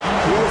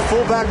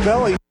fullback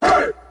belly. 3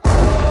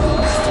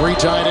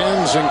 tight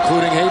ends,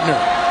 including Haebner.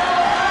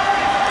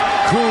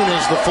 Kuhn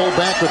is the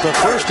fullback with the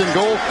first and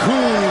goal.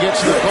 Kuhn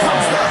gets the ball.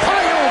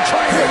 Pyle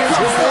trying to his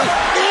way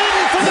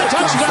in for the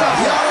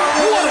touchdown.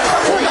 What a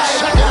great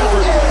second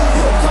effort.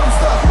 Here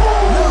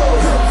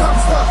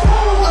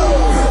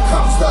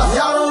comes the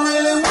y'all don't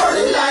really want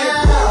it like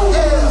that.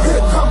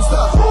 Here comes the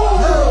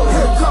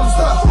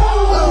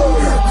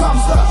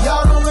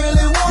y'all don't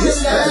really want it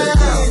like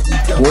that.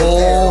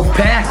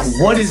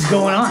 Wolfpack, what is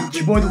going on? It's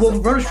your boy, the Wolf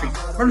of Murder Street.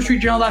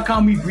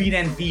 MurderStreetJournal.com. We breed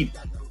and feed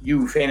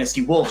you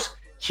fantasy wolves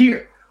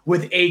here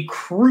with a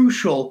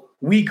crucial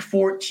Week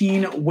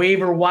 14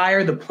 waiver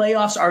wire. The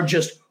playoffs are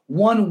just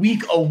 1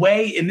 week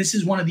away, and this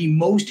is one of the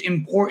most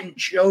important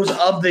shows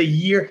of the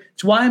year.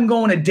 It's why I'm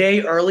going a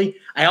day early.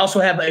 I also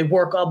have a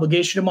work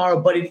obligation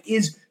tomorrow, but it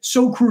is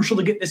so crucial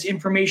to get this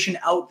information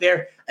out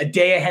there a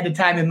day ahead of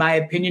time, in my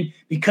opinion,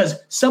 because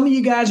some of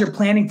you guys are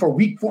planning for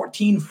Week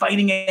 14,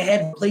 fighting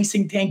ahead,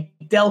 replacing Tank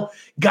Dell.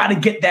 Got to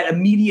get that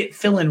immediate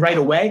fill-in right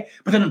away.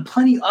 But then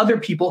plenty other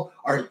people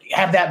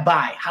have that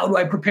bye. How do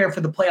I prepare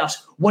for the playoffs?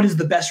 What is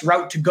the best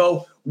route to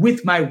go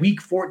with my Week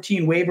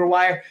 14 waiver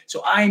wire?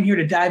 So I am here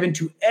to dive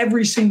into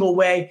every single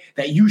way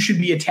that you should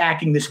be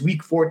attacking this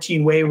Week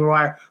 14 waiver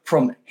wire,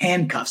 from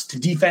handcuffs to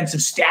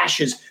defensive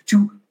stashes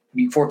to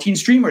Week 14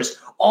 streamers,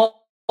 all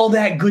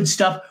that good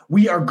stuff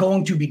we are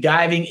going to be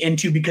diving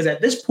into, because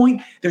at this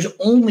point, there's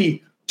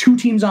only 2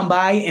 teams on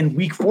bye in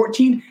Week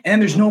 14, and then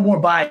there's no more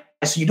bye.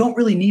 So you don't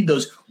really need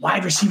those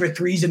wide receiver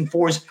 3s and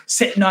 4s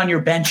sitting on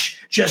your bench,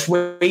 just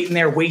waiting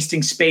there,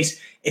 wasting space.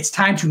 It's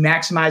time to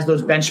maximize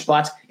those bench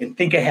spots and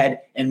think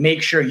ahead and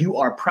make sure you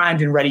are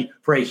primed and ready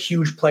for a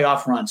huge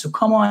playoff run. So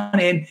come on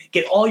in,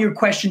 get all your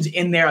questions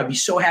in there. I'd be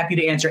so happy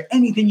to answer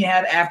anything you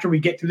have after we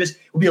get through this. It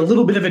will be a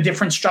little bit of a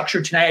different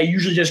structure tonight. I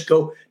usually just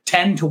go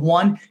 10 to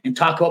 1 and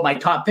talk about my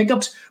top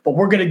pickups, but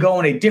we're going to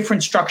go in a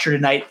different structure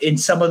tonight in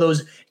some of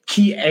those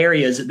key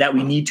areas that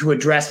we need to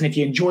address. And if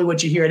you enjoy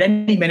what you hear at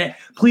any minute,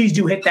 please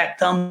do hit that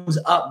thumbs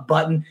up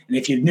button. And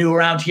if you're new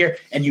around here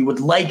and you would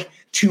like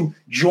to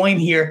join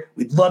here,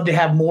 we'd love to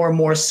have more and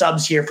more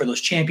subs here for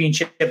those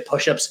championship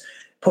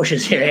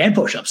pushes here and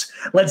push-ups.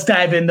 Let's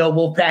dive in though,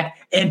 Wolfpack,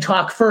 and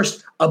talk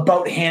first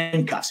about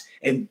handcuffs.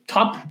 And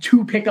top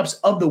 2 pickups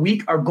of the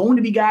week are going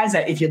to be guys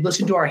that if you'd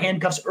listened to our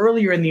handcuffs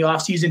earlier in the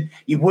offseason,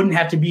 you wouldn't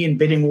have to be in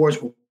bidding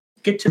wars. We'll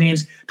get to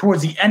names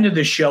towards the end of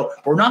the show.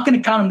 We're not going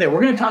to count them there.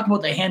 We're going to talk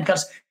about the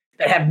handcuffs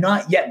that have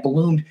not yet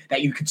bloomed,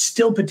 that you could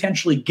still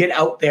potentially get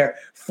out there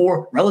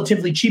for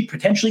relatively cheap,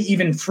 potentially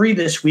even free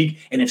this week.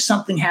 And if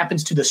something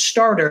happens to the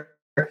starter,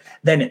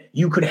 then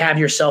you could have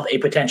yourself a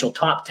potential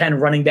top 10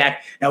 running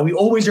back. Now, we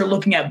always are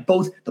looking at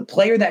both the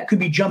player that could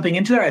be jumping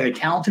into there, either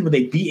talented, would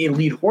they be a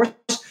lead horse,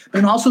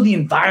 but also the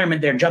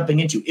environment they're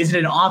jumping into. Is it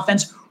an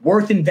offense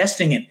worth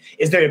investing in?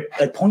 Is there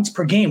a points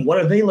per game? What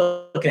are they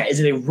looking at? Is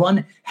it a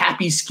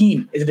run-happy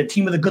scheme? Is it a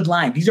team with a good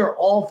line? These are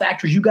all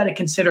factors you got to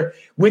consider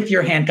with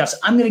your handcuffs.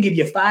 I'm going to give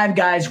you 5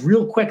 guys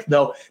real quick,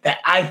 though, that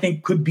I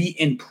think could be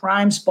in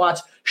prime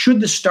spots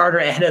should the starter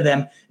ahead of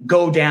them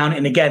go down.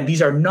 And again,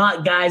 these are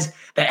not guys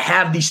that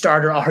have the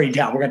starter already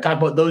down. We're going to talk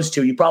about those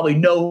 2. You probably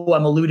know who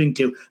I'm alluding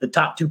to, the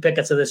top 2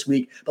 pickups of this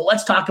week. But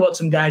let's talk about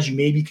some guys you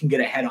maybe can get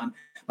ahead on.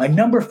 My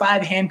number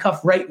 5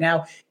 handcuff right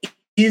now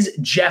is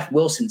Jeff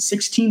Wilson,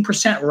 16%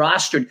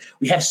 rostered.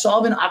 We have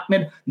Salvin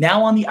Ahmed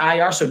now on the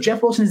IR. So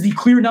Jeff Wilson is the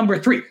clear number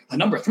 3. The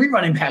number 3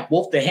 running back,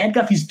 Wolf, the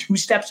handcuff, he's 2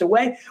 steps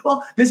away.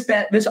 Well, this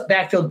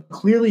backfield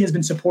clearly has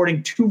been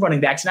supporting 2 running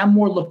backs, and I'm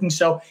more looking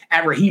so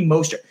at Raheem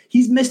Mostert.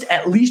 He's missed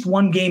at least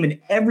 1 game in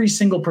every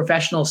single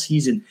professional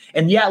season.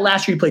 And yeah,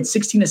 last year he played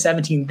 16 to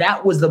 17.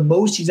 That was the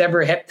most he's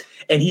ever hit,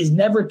 and he's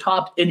never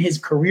topped in his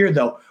career,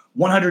 though.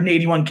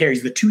 181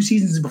 carries. The 2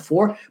 seasons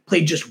before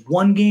played just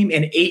 1 game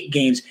and 8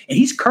 games. And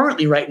he's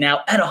currently right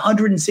now at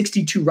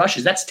 162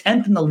 rushes. That's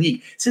 10th in the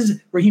league. This is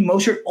Raheem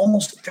Mostert,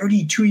 almost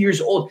 32 years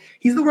old.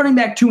 He's the running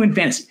back 2 in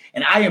fantasy.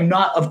 And I am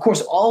not, of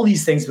course, all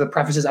these things, the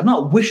prefaces, I'm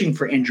not wishing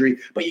for injury,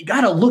 but you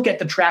got to look at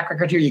the track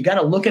record here. You got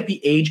to look at the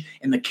age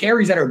and the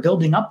carries that are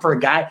building up for a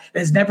guy that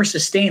has never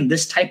sustained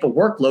this type of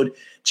workload.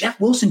 Jeff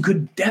Wilson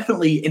could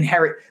definitely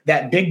inherit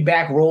that big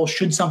back role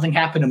should something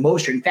happen to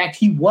Mostert. In fact,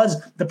 he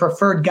was the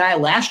preferred guy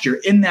last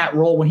year in that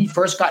role when he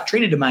first got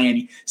traded to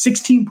Miami.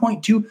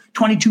 16.2,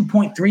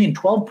 22.3, and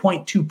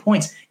 12.2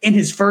 points in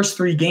his first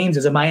 3 games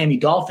as a Miami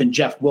Dolphin.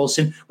 Jeff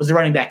Wilson was the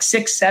running back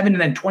 6, 7,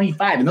 and then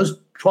 25. And those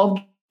 12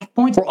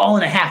 points were all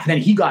in a half, and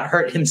then he got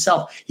hurt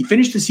himself. He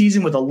finished the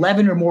season with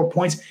 11 or more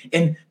points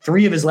in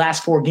 3 of his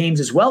last 4 games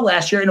as well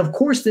last year. And of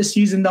course, this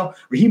season, though,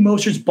 Raheem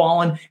Mostert's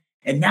balling.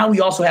 And now we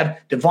also have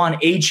Devon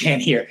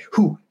Achane here,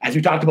 who, as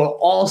we talked about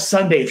all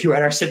Sunday, if you were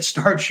at our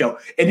sit-start show,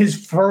 in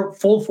his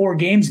full 4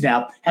 games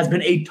now, has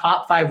been a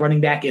top 5 running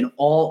back in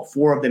all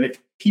 4 of them. If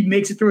he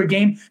makes it through a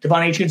game,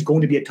 Devon Achane is going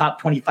to be a top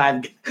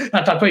 5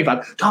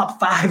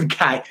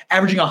 guy,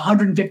 averaging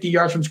 150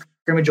 yards from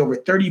scrimmage, over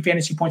 30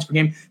 fantasy points per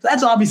game. So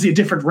that's obviously a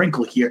different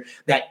wrinkle here,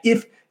 that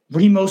if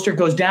Raheem Mostert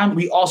goes down,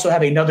 we also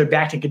have another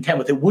back to contend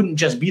with. It wouldn't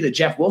just be the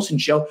Jeff Wilson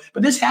show,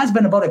 but this has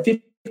been about a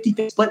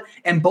 50 split,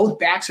 and both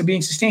backs are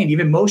being sustained.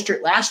 Even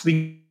Mostert last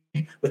week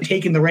with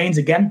taking the reins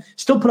again,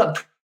 still put up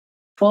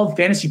 12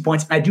 fantasy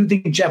points. I do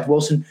think Jeff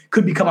Wilson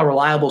could become a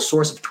reliable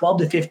source of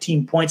 12 to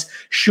 15 points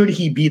should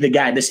he be the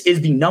guy. This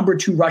is the number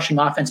 2 rushing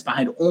offense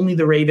behind only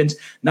the Ravens,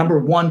 number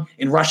 1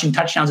 in rushing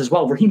touchdowns as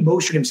well. Raheem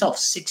Mostert himself,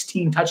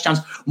 16 touchdowns,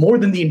 more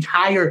than the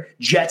entire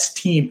Jets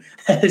team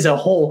as a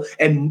whole,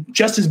 and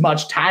just as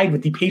much tied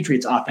with the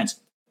Patriots offense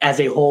as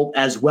a whole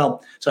as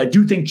well. So I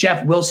do think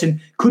Jeff Wilson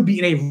could be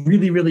in a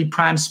really, really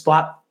prime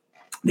spot.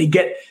 They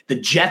get the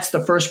Jets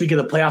the first week of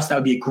the playoffs. That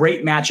would be a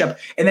great matchup.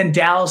 And then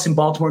Dallas and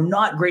Baltimore,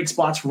 not great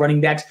spots for running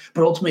backs,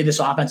 but ultimately this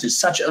offense is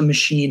such a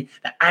machine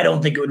that I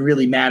don't think it would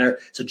really matter.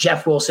 So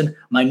Jeff Wilson,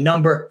 my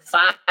number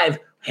 5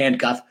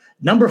 handcuff.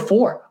 Number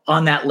 4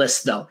 on that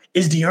list, though,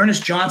 is Dearness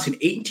Johnson,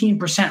 18%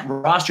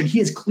 rostered. He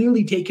has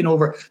clearly taken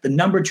over the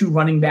number 2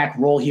 running back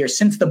role here.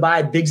 Since the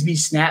bye, Bigsby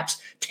snaps,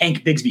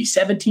 Tank Bigsby,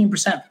 17%,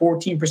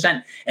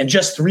 14%, and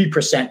just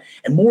 3%.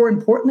 And more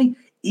importantly,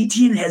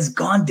 Etienne has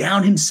gone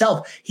down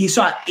himself. He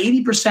saw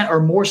 80%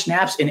 or more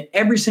snaps in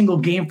every single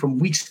game from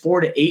weeks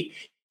 4 to 8.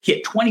 He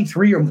hit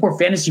 23 or more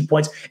fantasy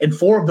points in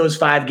 4 of those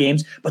 5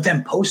 games. But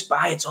then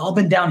post-bye, it's all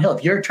been downhill.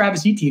 If you're a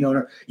Travis Etienne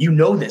owner, you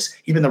know this.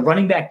 Even the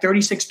running back,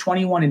 36,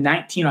 21, and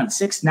 19 on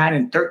 6, 9,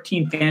 and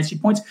 13 fantasy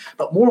points.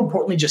 But more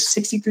importantly, just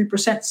 63%,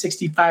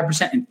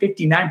 65%, and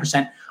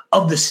 59%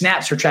 of the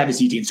snaps for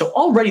Travis Etienne. So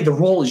already the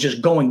role is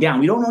just going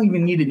down. We don't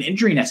even need an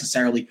injury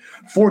necessarily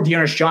for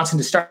Dearness Johnson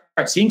to start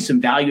seeing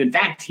some value. In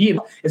fact, he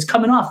is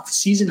coming off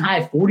season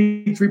high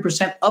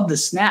 43% of the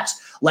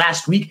snaps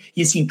last week.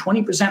 He's seen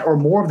 20% or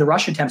more of the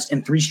rush attempts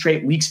in 3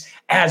 straight weeks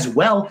as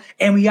well.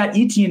 And we got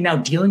Etienne now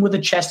dealing with a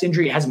chest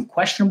injury. It has him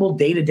questionable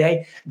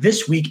day-to-day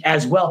this week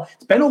as well.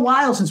 It's been a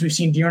while since we've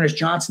seen Dearness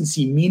Johnson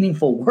see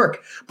meaningful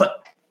work, but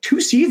 2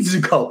 seasons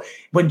ago,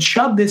 when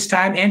Chubb this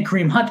time and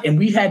Kareem Hunt, and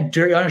we had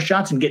Dearness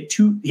Johnson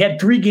he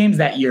had 3 games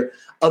that year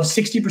of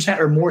 60%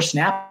 or more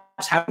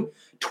snaps, having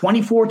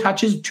 24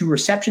 touches, 2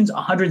 receptions,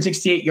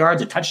 168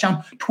 yards, a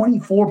touchdown,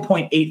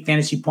 24.8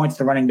 fantasy points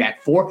to running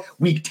back 4.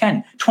 Week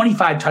 10,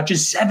 25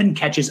 touches, 7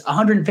 catches,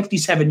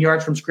 157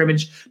 yards from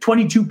scrimmage,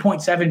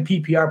 22.7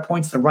 PPR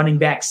points to running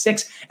back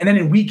 6. And then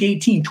in week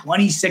 18,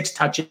 26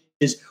 touches,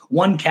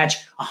 1 catch,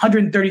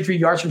 133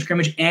 yards from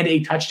scrimmage, and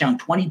a touchdown,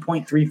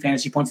 20.3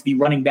 fantasy points to the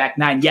running back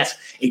 9. Yes,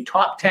 a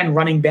top 10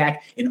 running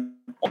back in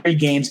all 3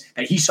 games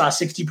that he saw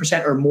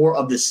 60% or more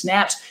of the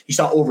snaps. He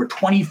saw over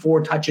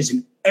 24 touches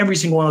in every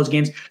single one of those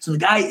games. So the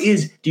guy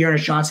is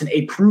Dearness Johnson,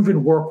 a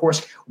proven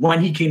workhorse.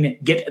 When he can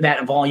get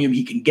that volume,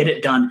 he can get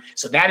it done.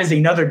 So that is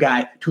another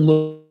guy to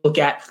look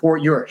at for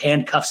your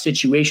handcuff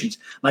situations.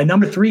 My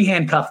number 3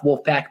 handcuff,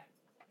 Wolfpack,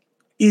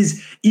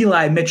 is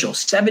Eli Mitchell,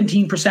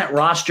 17%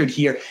 rostered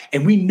here.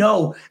 And we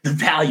know the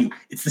value.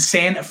 It's the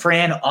San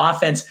Fran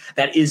offense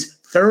that is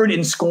 3rd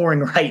in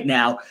scoring right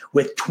now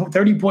with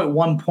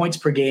 30.1 points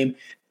per game,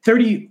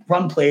 30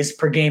 run plays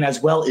per game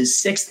as well, is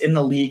 6th in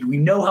the league. We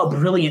know how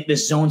brilliant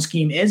this zone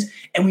scheme is,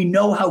 and we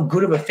know how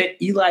good of a fit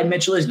Eli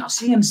Mitchell is. Now,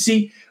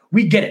 CMC,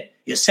 we get it.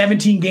 He has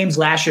 17 games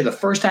last year, the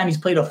first time he's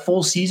played a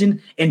full season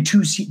in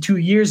 2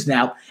 years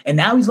now. And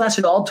now he's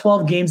lasted all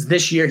 12 games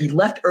this year. He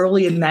left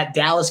early in that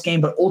Dallas game,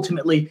 but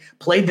ultimately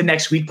played the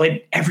next week,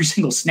 played every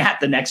single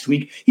snap the next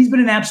week. He's been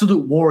an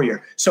absolute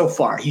warrior so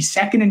far. He's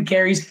 2nd in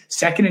carries,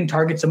 2nd in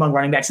targets among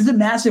running backs. It's a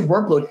massive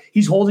workload.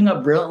 He's holding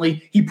up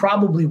brilliantly. He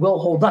probably will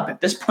hold up. At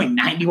this point,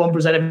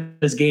 91%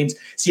 of his games,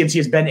 CMC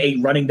has been a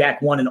running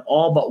back 1 in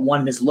all but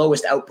 1. His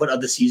lowest output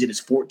of the season is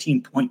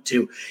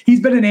 14.2. He's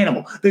been an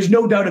animal. There's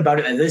no doubt about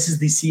it. And this is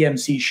the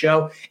CMC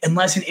show,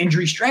 unless an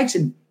injury strikes.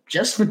 And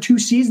just for 2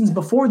 seasons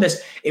before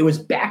this, it was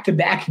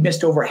back-to-back. He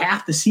missed over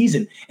half the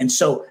season. And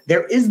so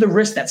there is the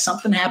risk that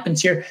something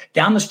happens here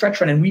down the stretch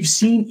run. And we've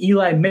seen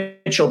Eli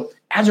Mitchell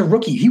as a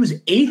rookie. He was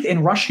 8th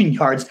in rushing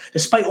yards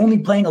despite only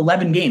playing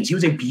 11 games. He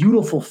was a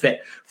beautiful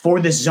fit for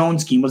this zone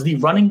scheme. Was the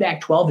running back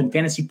 12 in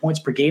fantasy points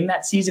per game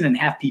that season in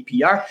half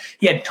PPR.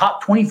 He had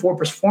top 24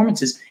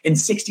 performances in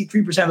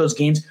 63% of those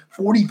games.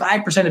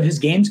 45% of his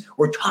games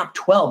were top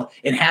 12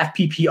 in half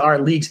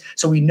PPR leagues.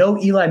 So we know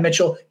Eli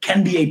Mitchell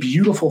can be a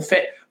beautiful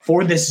fit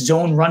for this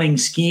zone running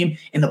scheme.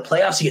 In the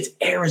playoffs, he gets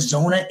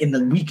Arizona in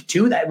the week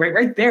 2. That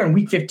right there in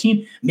week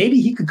 15, maybe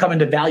he could come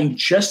into value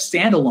just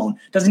standalone.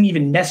 Doesn't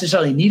even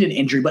necessarily need an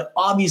injury. But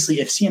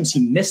obviously, if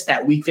CMC missed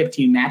that week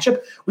 15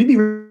 matchup, we'd be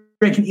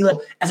ranking Eli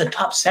as a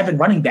top 7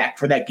 running back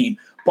for that game.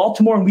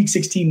 Baltimore in week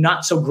 16,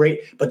 not so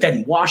great, but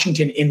then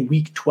Washington in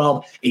week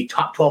 12, a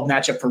top 12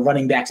 matchup for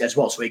running backs as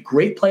well. So a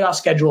great playoff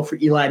schedule for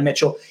Eli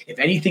Mitchell. If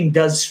anything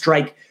does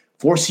strike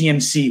for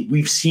CMC,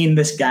 we've seen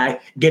this guy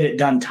get it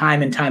done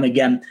time and time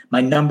again.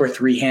 My number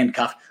 3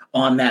 handcuff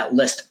on that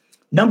list.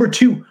 Number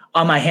 2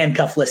 on my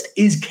handcuff list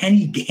is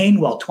Kenny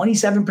Gainwell,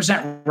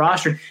 27%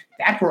 rostered.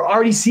 In fact, we're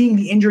already seeing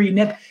the injury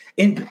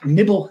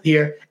nibble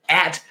here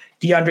at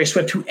DeAndre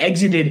Swift, who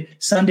exited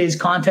Sunday's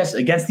contest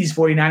against these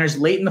 49ers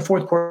late in the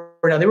 4th quarter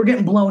Now, they were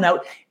getting blown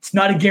out. It's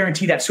not a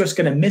guarantee that Swift's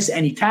going to miss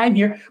any time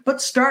here,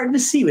 but starting to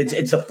see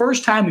it's the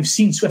first time we've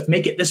seen Swift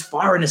make it this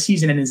far in a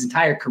season in his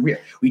entire career.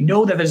 We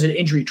know that there's an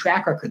injury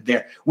track record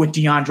there with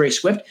DeAndre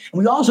Swift, and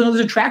we also know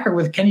there's a track record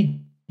with Kenny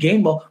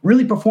Gainwell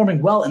really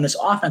performing well in this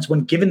offense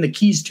when given the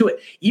keys to it.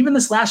 Even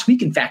this last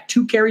week, in fact,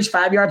 2 carries,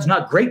 5 yards,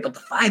 not great, but the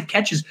 5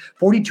 catches,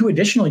 42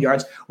 additional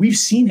yards. We've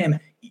seen him,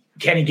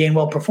 Kenny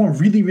Gainwell, perform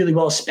really, really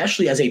well,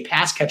 especially as a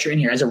pass catcher in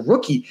here. As a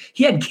rookie,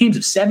 he had games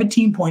of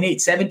 17.8,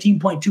 17.2,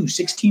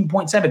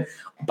 16.7.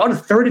 About a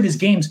third of his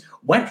games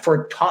went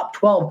for top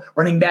 12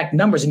 running back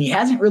numbers, and he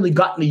hasn't really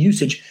gotten the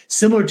usage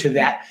similar to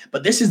that.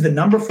 But this is the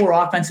number 4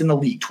 offense in the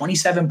league,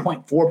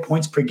 27.4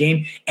 points per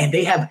game, and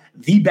they have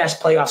the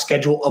best playoff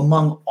schedule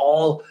among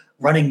all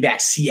running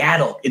backs.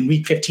 Seattle in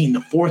week 15, the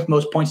 4th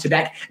most points to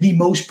back, the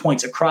most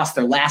points across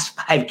their last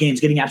 5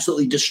 games, getting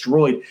absolutely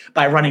destroyed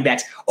by running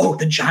backs. Oh,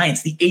 the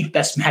Giants, the 8th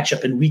best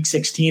matchup in week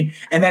 16,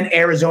 and then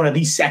Arizona,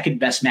 the 2nd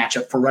best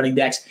matchup for running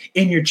backs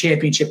in your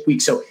championship week.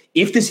 So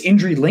if this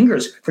injury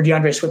lingers for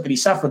DeAndre Swift that he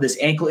suffered, this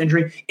ankle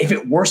injury, if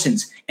it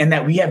worsens and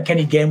that we have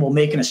Kenny Gainwell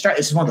making a start,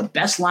 this is one of the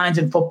best lines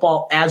in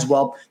football as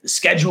well. The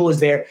schedule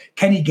is there.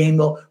 Kenny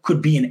Gainwell could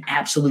be an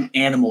absolute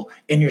animal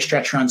in your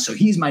stretch run. So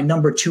he's my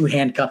number 2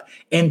 handcuff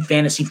in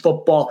fantasy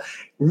football.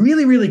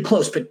 Really, really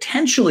close,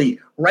 potentially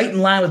right in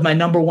line with my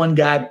number 1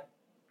 guy.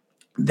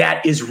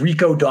 That is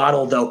Rico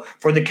Dowdle, though,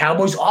 for the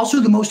Cowboys. Also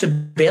the most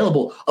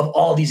available of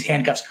all these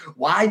handcuffs.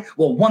 Why?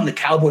 Well, one, the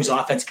Cowboys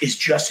offense is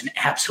just an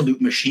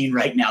absolute machine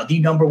right now. The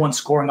number 1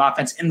 scoring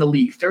offense in the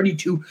league,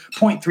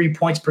 32.3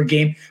 points per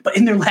game. But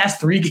in their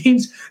last 3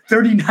 games,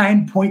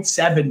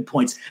 39.7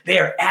 points. They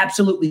are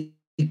absolutely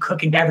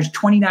cooking. They average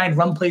 29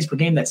 run plays per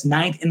game. That's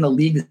 9th in the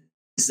league.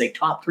 This is a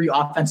top 3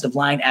 offensive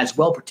line as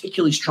well,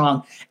 particularly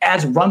strong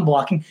as run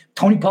blocking.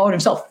 Tony Pollard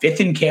himself, 5th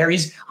in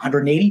carries,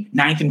 180,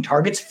 9th in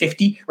targets,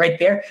 50 right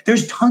there.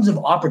 There's tons of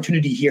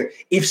opportunity here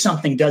if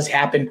something does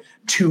happen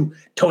to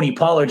Tony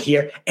Pollard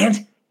here.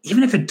 And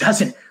even if it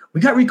doesn't,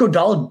 we got Rico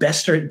Dowdle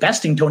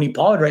besting Tony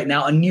Pollard right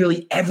now on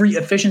nearly every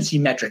efficiency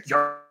metric.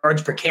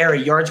 Yards per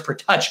carry, yards per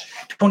touch.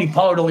 Tony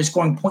Pollard only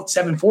scoring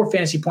 0.74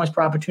 fantasy points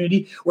per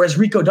opportunity, whereas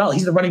Rico Dowdle,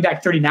 he's the running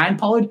back 39,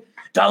 Pollard.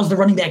 Dowdle's the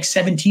running back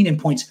 17 in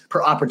points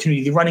per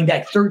opportunity, the running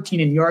back 13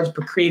 in yards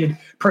per created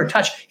per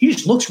touch. He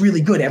just looks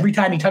really good every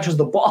time he touches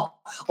the ball.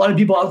 A lot of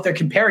people out there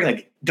comparing,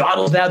 like,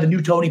 Dowdle's now the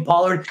new Tony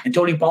Pollard, and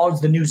Tony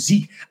Pollard's the new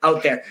Zeke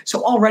out there.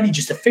 So already,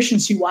 just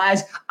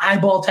efficiency-wise,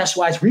 eyeball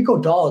test-wise, Rico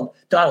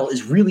Dowdle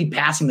is really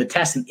passing the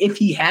test. And if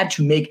he had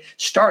to make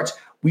starts,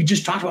 we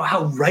just talked about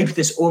how ripe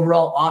this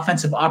overall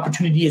offensive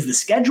opportunity is. The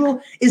schedule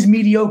is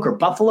mediocre.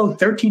 Buffalo,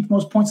 13th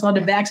most points allowed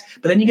to backs,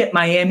 but then you get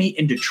Miami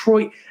and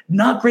Detroit.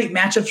 Not great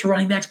matchups for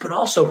running backs, but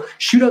also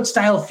shootout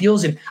style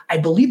fields. And I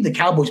believe the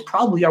Cowboys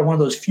probably are one of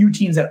those few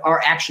teams that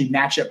are actually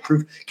matchup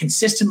proof,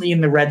 consistently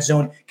in the red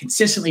zone,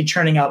 consistently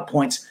churning out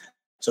points.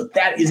 So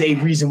that is a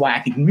reason why I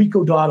think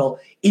Rico Dowdle,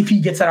 if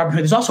he gets that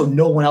opportunity, there's also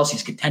no one else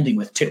he's contending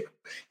with too.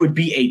 It would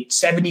be a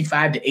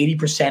 75 to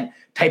 80%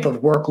 type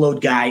of workload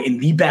guy in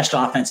the best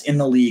offense in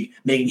the league,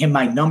 making him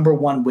my number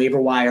 1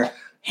 waiver wire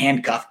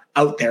handcuff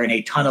out there in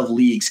a ton of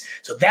leagues.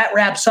 So that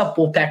wraps up,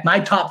 Wolfpack,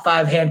 my top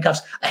 5 handcuffs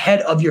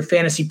ahead of your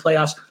fantasy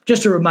playoffs.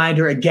 Just a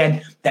reminder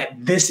again that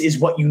this is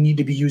what you need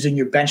to be using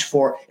your bench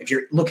for if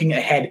you're looking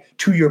ahead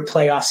to your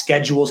playoff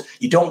schedules.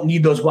 You don't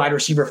need those wide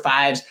receiver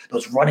 5s,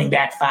 those running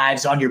back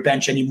 5s on your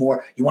bench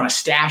anymore. You want to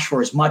stash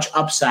for as much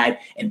upside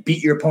and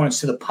beat your opponents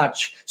to the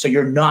punch so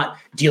you're not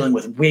dealing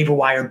with waiver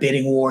wire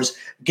bidding wars,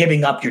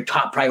 giving up your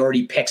top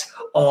priority picks,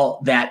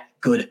 all that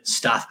good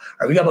stuff.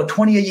 All right, we got about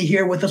 20 of you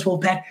here with us,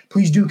 Wolfpack.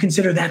 Please do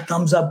consider that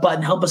thumbs up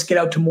button. Help us get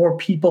out to more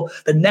people.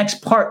 The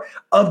next part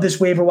of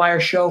this waiver wire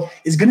show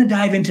is going to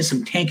dive into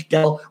some Tank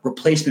Dell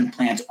replacement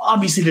plans.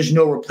 Obviously, there's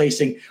no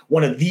replacing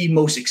one of the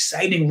most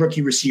exciting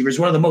rookie receivers,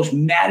 one of the most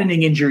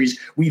maddening injuries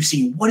we've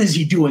seen. What is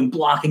he doing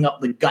blocking up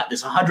the gut?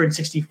 This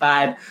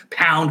 165-pound,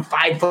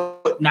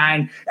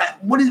 5'9".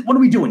 What are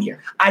we doing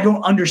here? I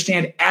don't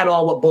understand at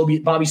all what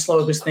Bobby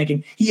Slowick was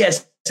thinking. He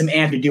has some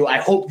answer to do. I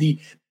hope the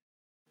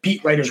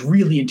beat writers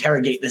really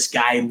interrogate this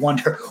guy and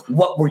wonder,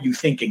 what were you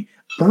thinking?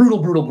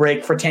 Brutal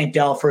break for Tank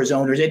Dell, for his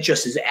owners. It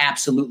just is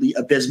absolutely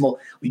abysmal.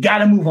 We got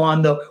to move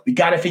on, though. We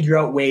got to figure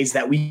out ways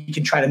that we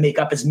can try to make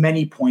up as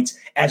many points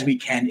as we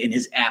can in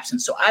his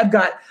absence. So I've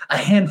got a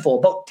handful,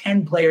 about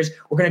 10 players.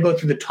 We're going to go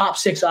through the top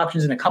 6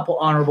 options and a couple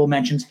honorable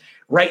mentions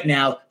right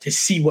now to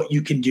see what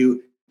you can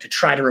do to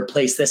try to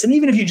replace this. And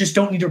even if you just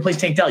don't need to replace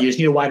Tank Dell, you just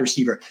need a wide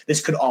receiver, this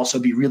could also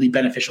be really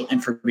beneficial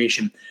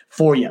information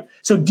for you.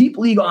 So deep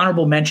league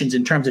honorable mentions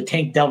in terms of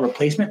Tank Dell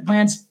replacement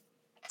plans,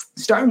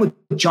 starting with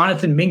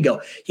Jonathan Mingo.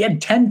 He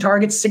had 10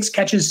 targets, 6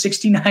 catches,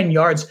 69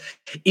 yards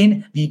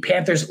in the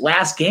Panthers'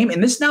 last game.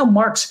 And this now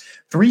marks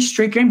 4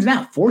 straight games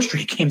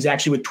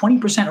actually, with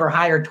 20% or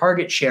higher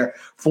target share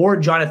for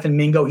Jonathan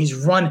Mingo. He's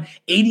run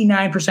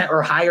 89%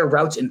 or higher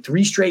routes in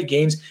 3 straight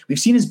games. We've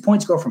seen his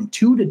points go from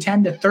 2 to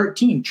 10 to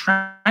 13,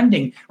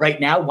 trending right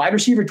now. Wide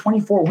receiver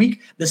 24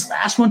 week. This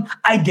last one,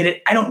 I get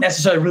it. I don't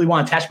necessarily really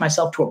want to attach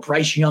myself to a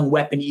Bryce Young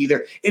weapon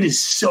either. It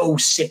is so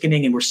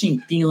sickening, and we're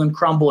seeing Thielen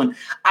crumble, and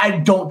I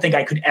don't don't think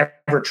I could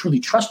ever truly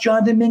trust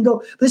Jonathan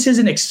Mingo. This is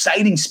an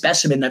exciting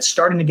specimen that's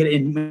starting to get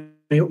in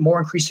more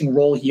increasing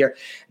role here.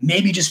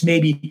 Maybe, just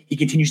maybe, he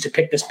continues to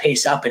pick this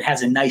pace up and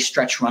has a nice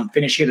stretch run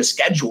finish here. The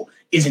schedule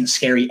isn't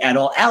scary at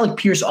all. Alec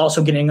Pierce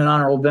also getting an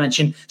honorable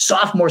mention.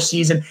 Sophomore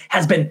season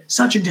has been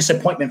such a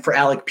disappointment for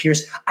Alec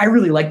Pierce. I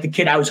really like the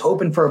kid. I was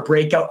hoping for a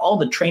breakout. All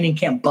the training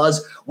camp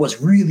buzz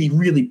was really,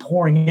 really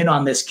pouring in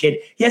on this kid.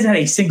 He hasn't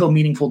had a single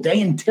meaningful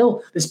day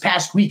until this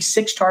past week.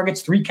 6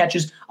 targets, 3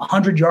 catches,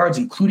 100 yards,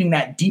 including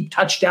that deep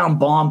touchdown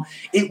bomb.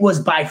 It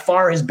was by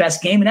far his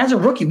best game. And as a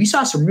rookie, we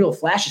saw some real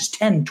flashes,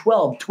 10,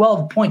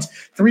 12 points,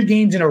 3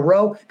 games in a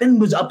row, then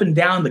was up and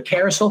down the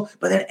carousel,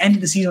 but then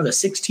ended the season with a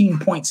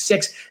 16.6.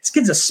 This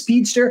kid's a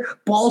speedster,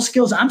 ball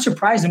skills. I'm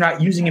surprised they're not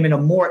using him in a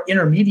more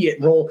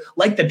intermediate role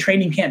like the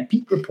training camp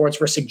beat reports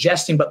were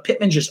suggesting, but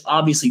Pittman's just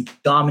obviously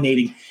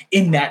dominating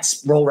in that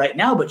role right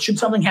now. But should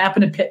something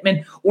happen to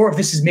Pittman, or if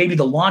this is maybe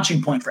the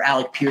launching point for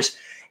Alec Pierce,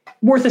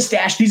 worth a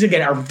stash. These,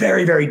 again, are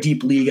very, very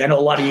deep league. I know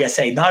a lot of you guys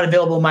say, not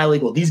available in my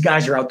league. Well, these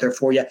guys are out there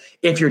for you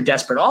if you're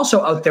desperate.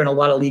 Also out there in a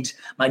lot of leagues,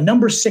 my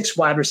number 6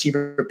 wide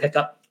receiver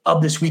pickup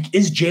of this week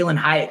is Jalen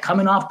Hyatt,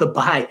 coming off the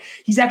bye.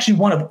 He's actually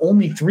one of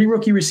only 3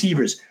 rookie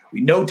receivers. We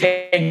know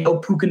Tyjae, no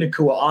Puka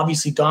Nacua,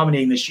 obviously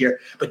dominating this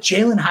year, but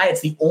Jalen Hyatt's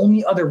the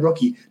only other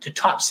rookie to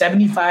top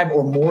 75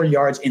 or more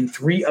yards in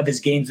 3 of his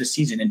games this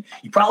season. And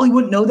you probably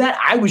wouldn't know that.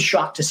 I was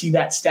shocked to see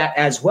that stat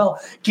as well,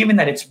 given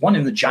that it's one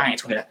in the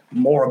Giants with a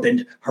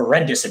moribund,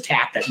 horrendous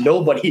attack that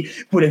nobody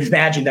would have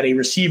imagined that a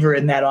receiver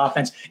in that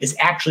offense is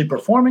actually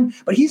performing.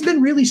 But he's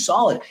been really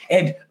solid,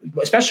 and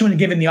especially when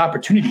given the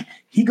opportunity.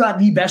 He got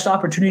the best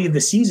opportunity of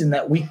the season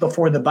that week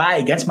before the bye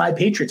against my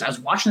Patriots. I was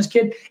watching this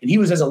kid, and he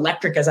was as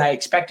electric as I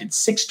expected.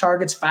 6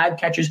 targets, 5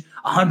 catches,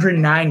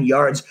 109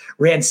 yards,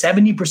 ran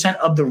 70%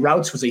 of the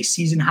routes, was a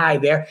season high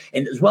there,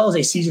 and as well as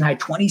a season high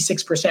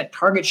 26%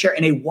 target share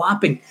and a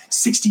whopping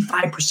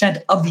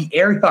 65% of the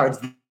air yards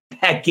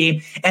that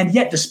game. And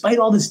yet, despite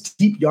all this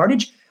deep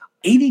yardage,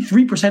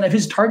 83% of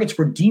his targets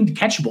were deemed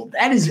catchable.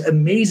 That is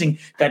amazing,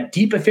 that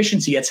deep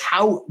efficiency. It's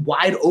how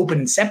wide open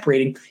and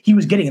separating he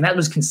was getting. And that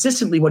was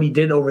consistently what he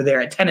did over there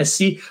at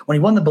Tennessee. When he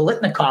won the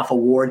Biletnikoff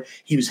Award,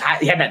 he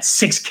had that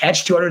 6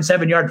 catch,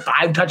 207-yard,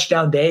 5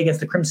 touchdown day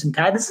against the Crimson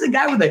Tide. This is a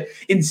guy with an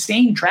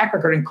insane track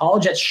record in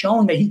college that's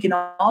shown that he can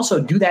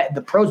also do that in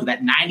the pros with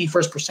that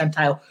 91st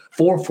percentile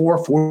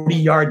 4.4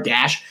 40-yard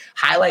dash,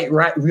 highlight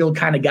reel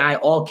kind of guy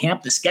all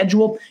camp. The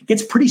schedule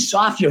gets pretty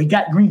soft. He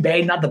got Green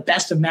Bay, not the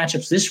best of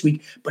matchups this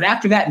week, but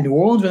after that, New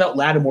Orleans without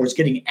Lattimore is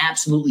getting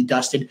absolutely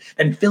dusted.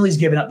 Then Philly's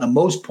giving up the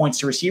most points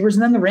to receivers,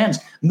 and then the Rams,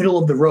 middle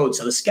of the road.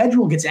 So the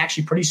schedule gets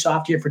actually pretty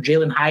soft here for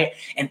Jalen Hyatt.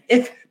 And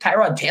if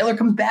Tyrod Taylor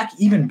comes back,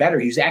 even better.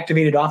 He was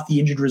activated off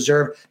the injured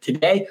reserve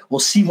today. We'll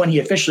see when he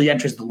officially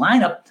enters the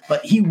lineup,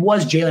 but he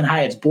was Jalen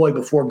Hyatt's boy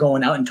before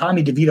going out, and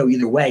Tommy DeVito,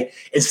 either way,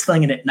 is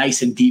slinging it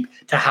nice and deep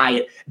to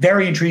Hyatt.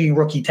 Very intriguing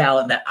rookie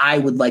talent that I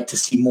would like to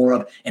see more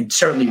of, and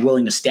certainly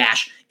willing to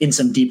stash in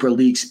some deeper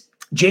leagues.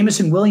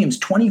 Jamison Williams,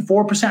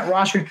 24%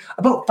 rostered,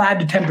 about 5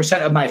 to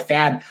 10% of my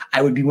FAAB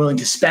I would be willing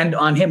to spend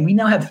on him. We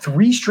now have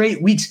 3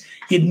 straight weeks.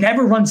 He had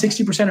never run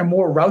 60% or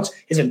more routes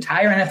his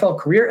entire NFL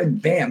career,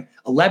 and bam,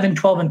 11,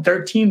 12, and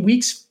 13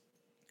 weeks.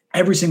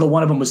 Every single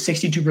one of them was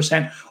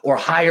 62% or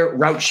higher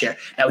route share.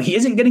 Now, he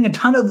isn't getting a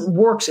ton of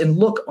works and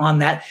look on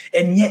that,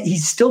 and yet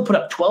he's still put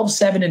up 12,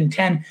 7, and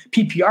 10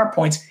 PPR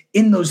points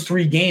in those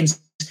 3 games.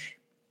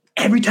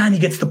 Every time he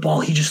gets the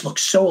ball, he just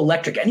looks so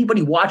electric.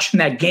 Anybody watching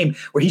that game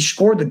where he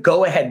scored the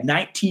go-ahead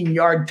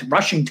 19-yard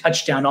rushing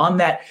touchdown on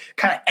that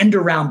kind of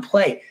end-around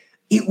play,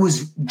 it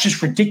was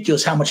just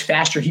ridiculous how much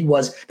faster he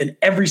was than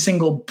every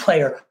single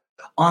player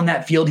on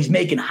that field. He's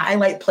making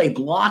highlight play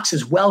blocks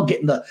as well,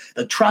 getting the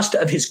trust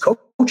of his coaches.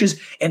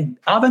 And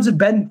offensive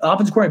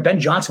coordinator Ben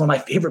Johnson, one of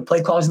my favorite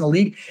play callers in the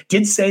league,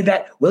 did say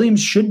that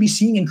Williams should be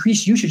seeing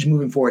increased usage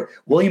moving forward.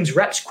 Williams'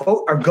 reps,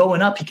 quote, are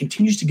going up. He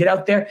continues to get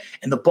out there,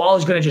 and the ball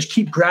is going to just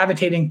keep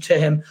gravitating to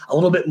him a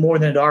little bit more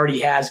than it already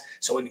has.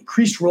 So an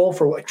increased role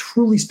for a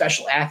truly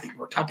special athlete.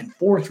 We're talking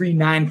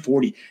 4.39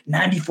 40,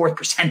 94th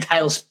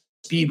percentile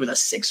speed with a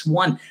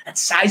 6'1". That's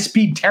size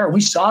speed terror.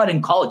 We saw it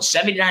in college.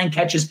 79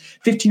 catches,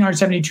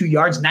 1,572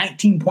 yards,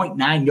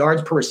 19.9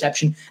 yards per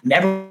reception.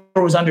 Never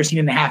was under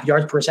 16.5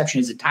 yards per reception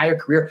his entire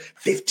career.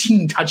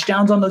 15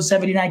 touchdowns on those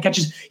 79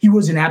 catches. He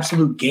was an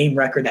absolute game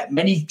record that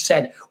many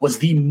said was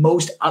the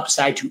most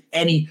upside to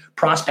any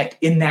prospect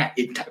in that.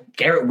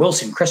 Garrett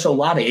Wilson, Chris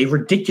Olave, a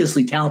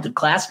ridiculously talented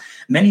class.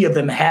 Many of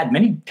them had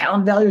many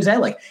talent values.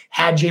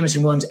 Had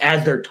Jamison Williams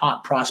as their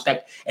top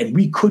prospect, and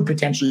we could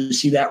potentially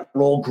see that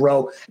role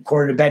grow.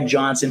 According to Ben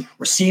Johnson,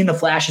 we're seeing the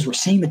flashes, we're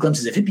seeing the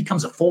glimpses. If it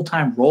becomes a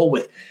full-time role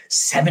with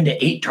 7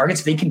 to 8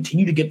 targets, if they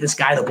continue to get this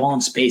guy the ball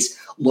in space,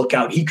 look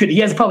out. He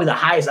has probably the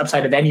highest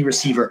upside of any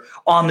receiver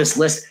on this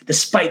list,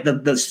 despite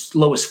the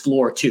lowest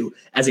floor too,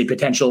 as a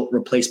potential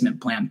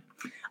replacement plan.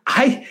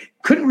 I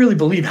couldn't really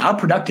believe how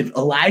productive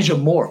Elijah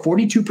Moore,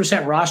 42%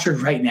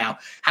 rostered right now,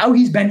 how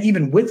he's been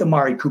even with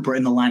Amari Cooper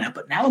in the lineup.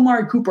 But now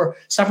Amari Cooper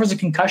suffers a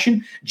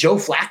concussion. Joe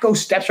Flacco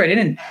steps right in.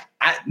 And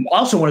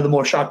also one of the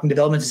more shocking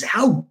developments is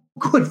how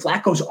good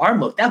Flacco's arm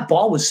looked. That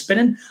ball was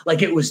spinning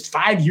like it was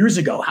 5 years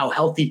ago, how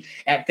healthy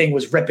that thing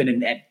was ripping.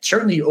 And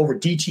certainly over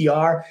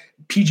DTR,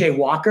 PJ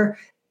Walker,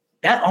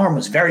 that arm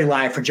was very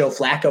live for Joe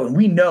Flacco. And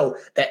we know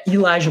that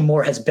Elijah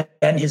Moore has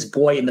been his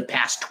boy in the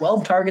past.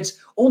 12 targets,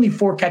 only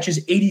 4 catches,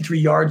 83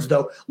 yards,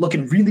 though.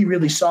 Looking really,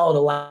 really solid,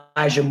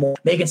 Elijah Moore,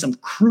 making some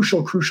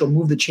crucial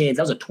move the chains.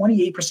 That was a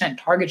 28%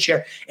 target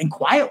share. And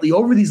quietly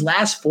over these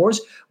last 4s,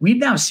 we've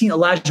now seen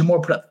Elijah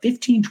Moore put up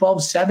 15,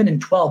 12, 7, and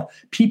 12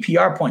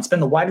 PPR points. Been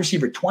the wide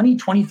receiver 20,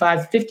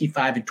 25,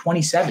 55, and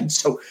 27.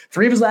 So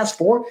 3 of his last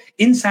 4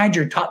 inside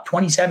your top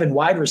 27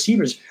 wide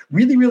receivers.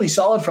 Really, really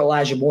solid for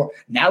Elijah Moore.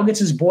 Now gets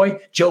his boy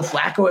Joe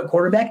Flacco at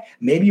quarterback,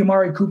 maybe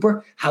Amari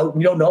Cooper.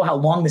 We don't know how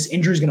long this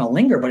injury is going to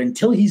linger, but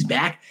until he's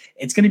back,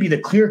 it's going to be the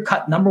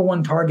clear-cut number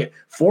 1 target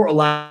for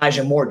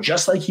Elijah Moore,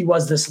 just like he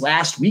was this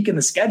last week. And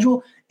the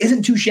schedule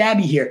isn't too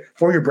shabby here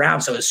for your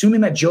Browns. So assuming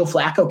that Joe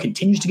Flacco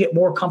continues to get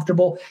more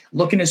comfortable,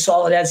 looking as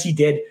solid as he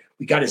did,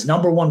 we got his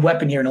number 1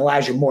 weapon here in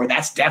Elijah Moore.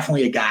 That's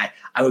definitely a guy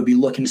I would be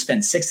looking to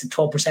spend 6 to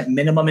 12%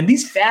 minimum. And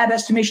these FAAB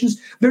estimations,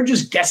 they're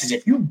just guesses.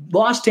 If you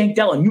lost Tank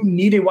Dell and you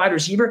need a wide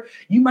receiver,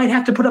 you might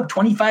have to put up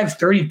 25,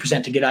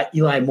 30% to get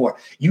Eli Moore.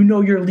 You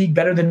know your league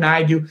better than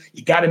I do.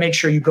 You got to make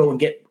sure you go and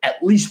get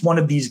at least one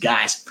of these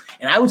guys.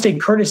 And I would say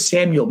Curtis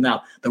Samuel.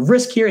 Now, the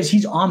risk here is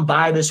he's on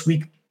bye this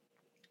week.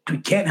 We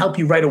can't help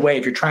you right away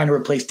if you're trying to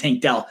replace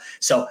Tank Dell.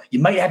 So you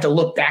might have to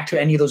look back to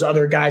any of those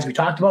other guys we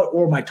talked about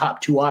or my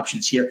top 2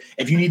 options here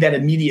if you need that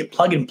immediate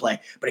plug and play.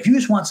 But if you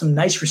just want some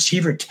nice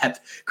receiver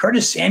depth,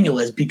 Curtis Samuel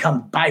has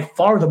become by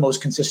far the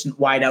most consistent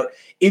wideout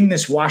in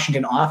this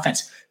Washington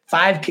offense.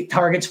 5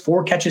 targets,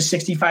 4 catches,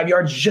 65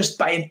 yards, just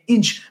by an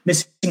inch,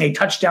 missing a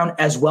touchdown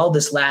as well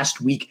this last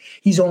week.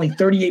 He's only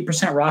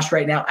 38% roster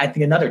right now. I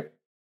think another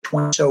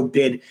 20 so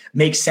bid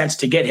makes sense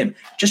to get him.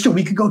 Just a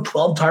week ago,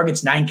 12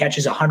 targets, 9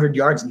 catches, 100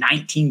 yards,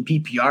 19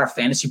 PPR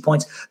fantasy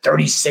points,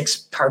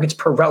 36 targets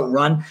per route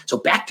run. So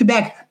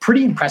back-to-back,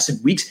 pretty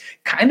impressive weeks,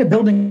 kind of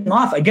building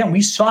off. Again,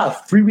 we saw a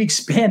 3-week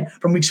span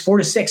from weeks 4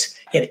 to 6.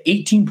 He had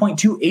 18.2,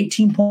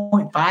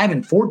 18.5,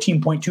 and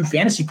 14.2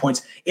 fantasy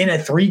points in a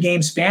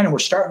 3-game span, and we're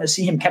starting to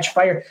see him catch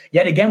fire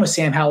yet again with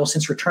Sam Howell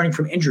since returning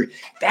from injury.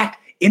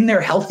 Back in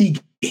their healthy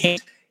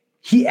games,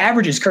 he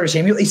averages, Curtis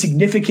Samuel, a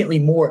significantly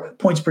more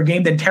points per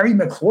game than Terry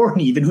McLaurin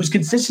even, who's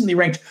consistently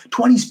ranked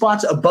 20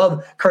 spots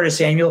above Curtis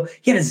Samuel.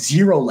 He had a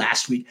 0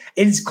 last week.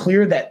 It is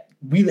clear that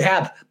we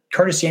have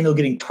Curtis Samuel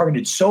getting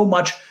targeted so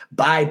much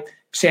by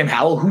Sam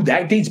Howell, who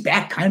that dates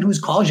back kind of to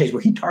his college days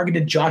where he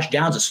targeted Josh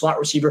Downs, a slot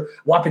receiver,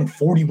 whopping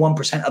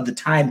 41% of the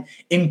time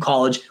in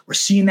college. We're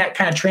seeing that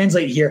kind of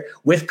translate here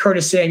with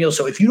Curtis Samuel.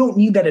 So if you don't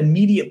need that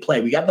immediate play,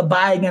 we got the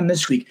bye again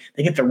this week.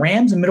 They get the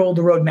Rams, a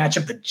middle-of-the-road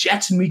matchup, the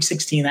Jets in week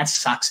 16. That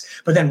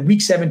sucks. But then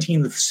week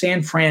 17, the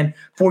San Fran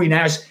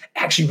 49ers,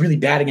 actually really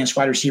bad against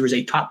wide receivers,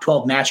 a top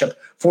 12 matchup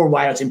for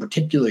wideouts in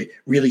particular,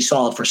 really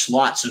solid for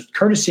slots. So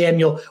Curtis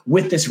Samuel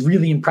with this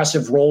really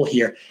impressive role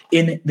here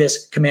in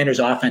this Commanders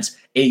offense,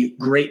 a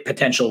great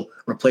potential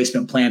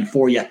replacement plan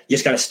for you. You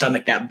just got to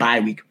stomach that bye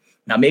week.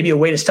 Now, maybe a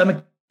way to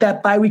stomach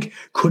that bye week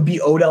could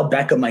be Odell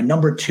Beckham, my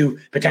number 2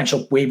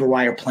 potential waiver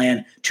wire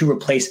plan to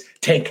replace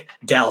Tank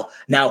Dell.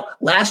 Now,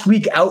 last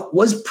week out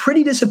was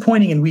pretty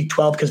disappointing in week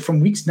 12 because from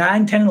weeks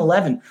 9, 10, and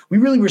 11, we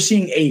really were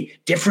seeing a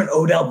different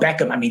Odell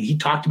Beckham. I mean, he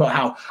talked about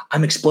how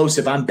I'm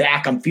explosive, I'm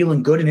back, I'm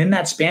feeling good. And in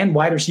that span,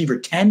 wide receiver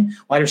 10,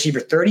 wide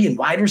receiver 30, and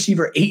wide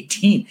receiver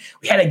 18.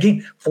 We had a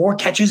game, 4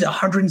 catches,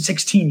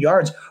 116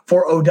 yards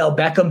for Odell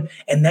Beckham.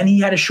 And then he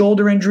had a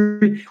shoulder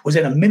injury, was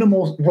in a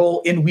minimal role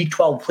in week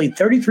 12, played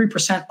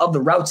 33% of the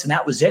routes, and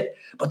that was it.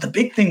 But the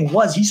big thing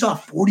was he saw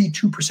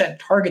 42%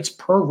 targets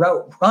per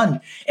route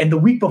run. And the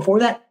week before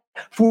that,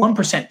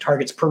 41%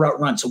 targets per route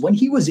run. So when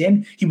he was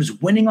in, he was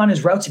winning on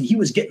his routes and he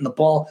was getting the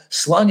ball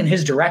slung in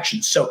his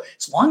direction. So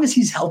as long as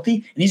he's healthy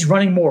and he's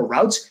running more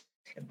routes,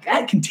 if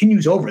that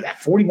continues over that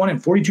 41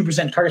 and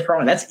 42% targets per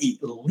run, that's an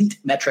elite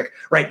metric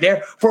right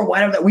there for a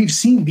wideout that we've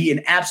seen be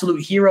an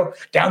absolute hero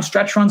down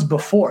stretch runs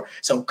before.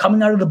 So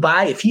coming out of the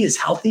bye, if he is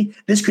healthy,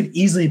 this could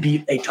easily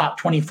be a top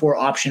 24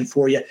 option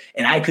for you.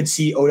 And I could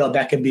see Odell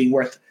Beckham being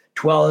worth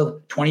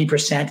 12,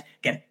 20%,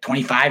 again,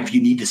 25 if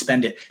you need to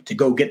spend it to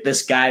go get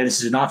this guy. This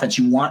is an offense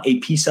you want a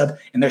piece of,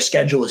 and their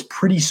schedule is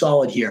pretty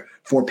solid here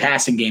for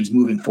passing games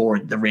moving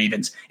forward, the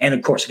Ravens. And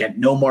of course, again,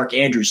 no Mark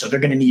Andrews, so they're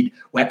going to need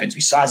weapons.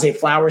 We saw Zay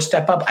Flowers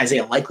step up.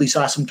 Isaiah likely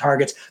saw some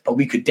targets, but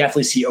we could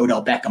definitely see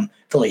Odell Beckham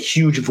fill a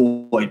huge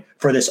void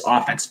for this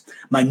offense.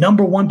 My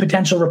number 1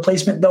 potential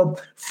replacement, though,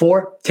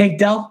 for Tank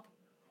Dell,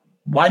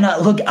 why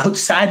not look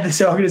outside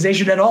this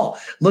organization at all?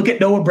 Look at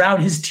Noah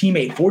Brown, his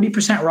teammate, 40%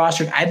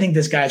 rostered. I think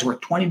this guy's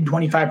worth 20 to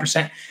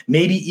 25%,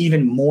 maybe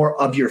even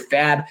more of your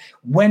FAAB.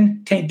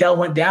 When Tank Dell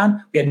went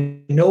down, we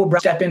had Noah Brown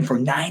step in for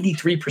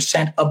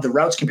 93% of the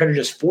routes compared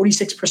to just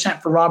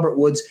 46% for Robert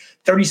Woods,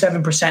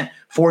 37%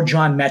 for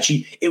John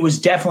Mechie. It was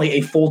definitely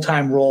a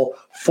full-time role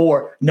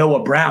for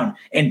Noah Brown.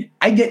 And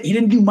he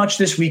didn't do much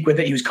this week with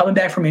it. He was coming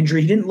back from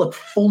injury. He didn't look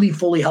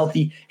fully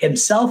healthy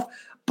himself,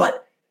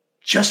 but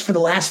just for the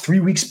last 3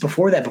 weeks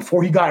before that,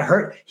 before he got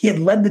hurt, he had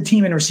led the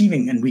team in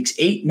receiving in weeks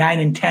 8, 9,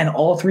 and 10,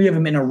 all 3 of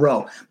them in a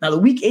row. Now, the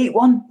week 8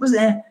 one was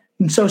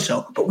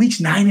so-so, but weeks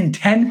 9 and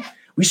 10,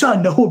 we saw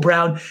Noah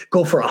Brown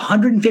go for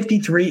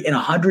 153 and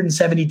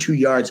 172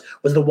 yards,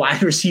 was the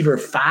wide receiver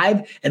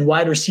 5 and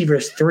wide receiver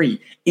 3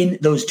 in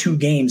those 2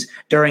 games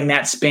during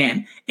that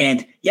span.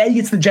 And yeah, he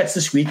gets the Jets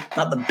this week,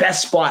 not the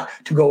best spot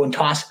to go and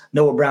toss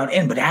Noah Brown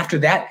in. But after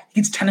that, he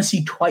gets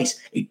Tennessee twice,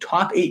 a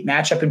top 8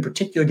 matchup in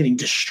particular, getting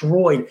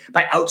destroyed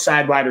by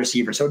outside wide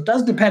receivers. So it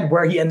does depend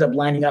where he ends up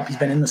lining up. He's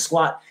been in the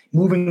slot,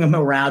 moving him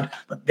around,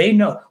 but they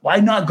know why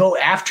not go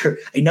after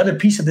another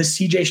piece of this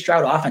CJ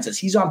Stroud offense, as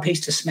he's on pace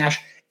to smash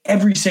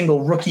every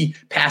single rookie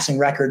passing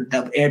record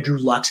of Andrew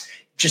Luck's.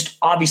 Just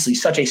obviously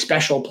such a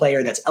special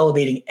player that's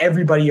elevating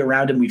everybody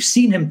around him. We've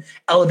seen him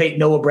elevate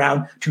Noah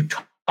Brown to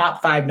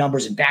top 5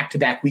 numbers in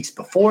back-to-back weeks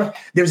before.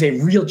 There's a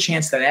real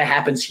chance that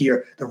happens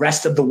here the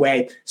rest of the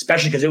way,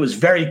 especially because it was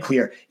very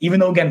clear.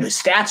 Even though, again, the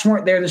stats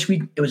weren't there this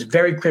week, it was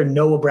very clear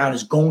Noah Brown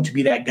is going to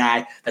be that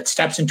guy that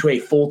steps into a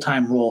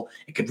full-time role.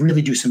 It could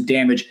really do some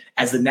damage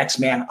as the next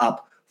man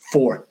up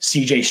for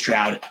CJ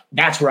Stroud.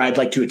 That's where I'd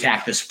like to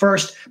attack this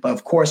first. But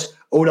of course,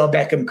 Odell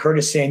Beckham,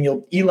 Curtis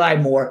Samuel, Eli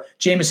Moore,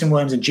 Jameson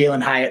Williams, and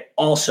Jalen Hyatt,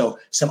 also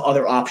some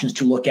other options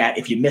to look at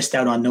if you missed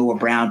out on Noah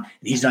Brown and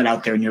he's not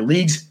out there in your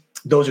leagues.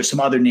 Those are some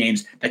other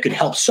names that could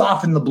help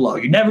soften the blow.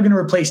 You're never going to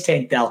replace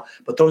Tank Dell,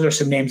 but those are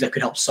some names that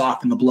could help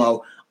soften the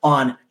blow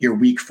on your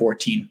Week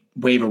 14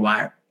 waiver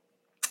wire.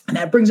 And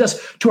that brings us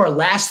to our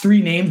last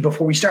 3 names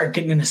before we start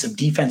getting into some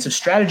defensive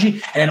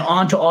strategy and then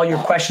on to all your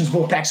questions,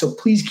 Wolfpack. So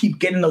please keep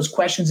getting those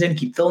questions in.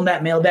 Keep filling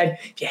that mailbag.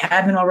 If you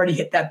haven't already,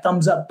 hit that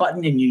thumbs up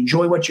button and you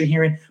enjoy what you're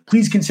hearing,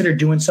 please consider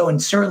doing so.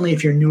 And certainly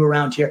if you're new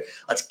around here,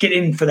 let's get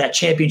in for that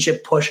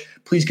championship push.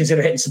 Please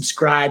consider hitting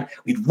subscribe.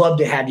 We'd love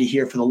to have you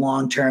here for the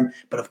long term.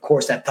 But of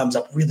course, that thumbs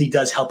up really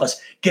does help us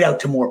get out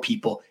to more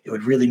people. It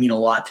would really mean a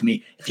lot to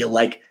me if you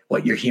like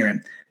what you're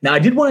hearing. Now, I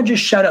did want to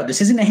just shout out,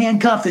 this isn't a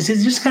handcuff. This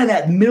is just kind of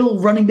that middle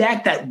running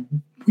back that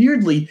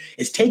weirdly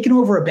is taking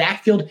over a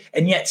backfield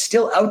and yet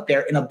still out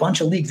there in a bunch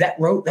of leagues. That's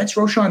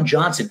Roschon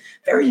Johnson.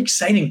 Very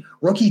exciting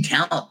rookie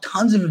talent.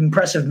 Tons of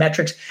impressive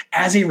metrics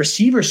as a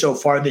receiver so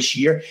far this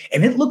year.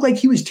 And it looked like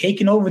he was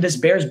taking over this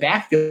Bears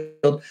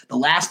backfield the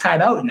last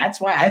time out. And that's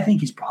why I think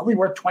he's probably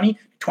worth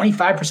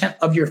 25%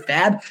 of your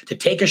FAAB to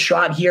take a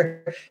shot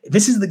here.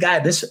 This is the guy,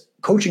 this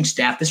coaching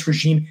staff, this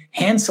regime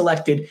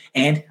hand-selected,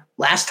 and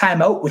last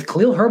time out with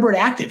Khalil Herbert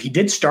active. He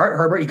did start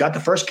Herbert. He got the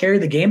first carry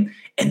of the game,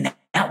 and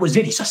that was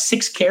it. He saw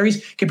 6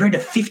 carries compared to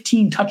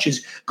 15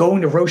 touches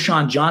going to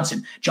Roschon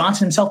Johnson.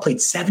 Johnson himself played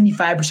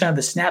 75% of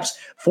the snaps,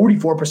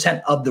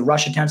 44% of the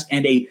rush attempts,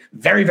 and a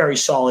very, very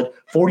solid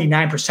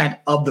 49%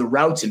 of the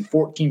routes and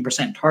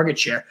 14% target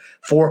share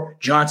for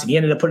Johnson. He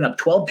ended up putting up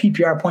 12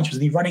 PPR points, was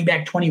the running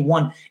back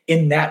 21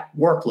 in that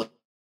workload.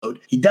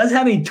 He does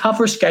have a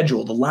tougher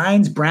schedule. The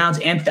Lions, Browns,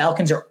 and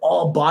Falcons are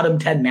all bottom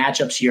 10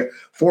 matchups here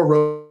for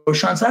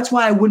Roschon. So that's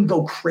why I wouldn't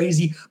go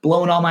crazy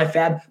blowing all my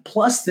FAAB.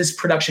 Plus, this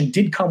production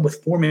did come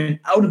with Foreman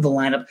out of the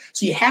lineup.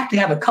 So you have to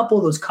have a couple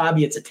of those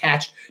caveats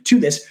attached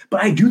to this.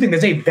 But I do think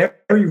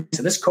there's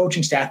this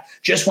coaching staff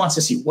just wants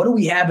to see, what do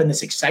we have in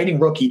this exciting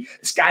rookie,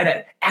 this guy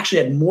that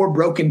actually had more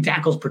broken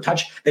tackles per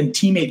touch than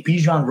teammate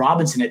Bijan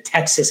Robinson at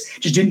Texas,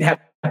 just didn't have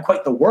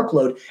quite the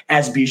workload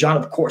as Bijan,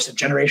 of course, a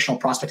generational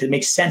prospect. It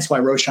makes sense why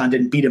Roschon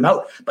didn't beat him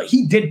out, but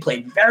he did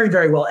play very,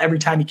 very well every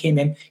time he came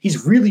in.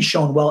 He's really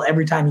shown well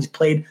every time he's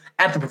played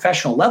at the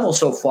professional level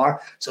so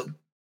far. So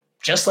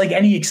just like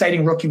any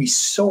exciting rookie, we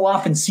so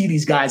often see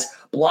these guys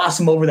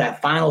blossom over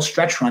that final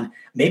stretch run.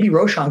 Maybe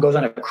Roschon goes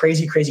on a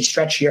crazy, crazy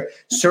stretch here.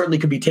 Certainly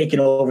could be taking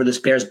over this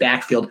Bears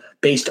backfield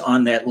based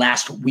on that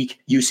last week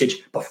usage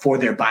before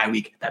their bye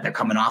week that they're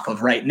coming off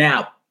of right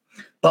now.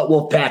 But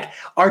Wolfpack,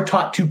 our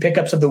top 2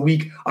 pickups of the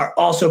week are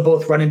also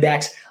both running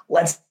backs.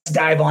 Let's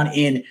dive on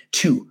in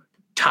to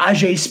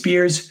Tyjae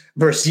Spears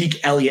versus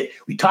Zeke Elliott.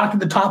 We talked at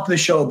the top of the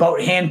show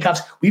about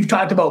handcuffs. We've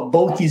talked about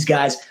both these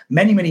guys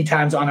many, many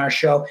times on our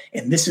show,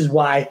 and this is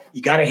why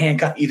you got to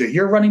handcuff either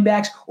your running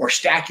backs or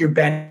stack your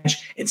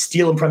bench and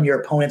steal them from your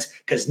opponents,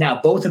 because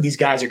now both of these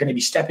guys are going to be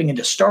stepping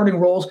into starting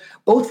roles,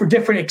 both for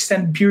different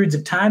extended periods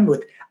of time,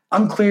 with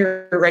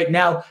unclear right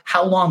now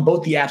how long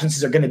both the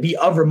absences are going to be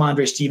of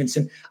Ramondre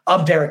Stevenson,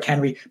 of Derrick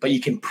Henry, but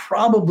you can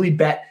probably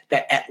bet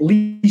that at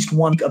least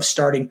one week of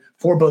starting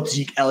for both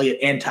Zeke Elliott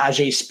and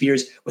Tyjae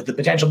Spears, with the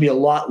potential to be a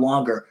lot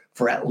longer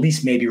for at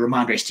least maybe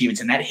Ramondre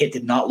Stevenson. That hit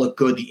did not look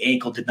good. The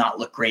ankle did not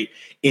look great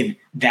in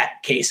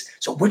that case.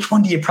 So which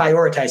one do you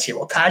prioritize here?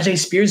 Well, Tyjae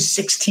Spears,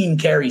 16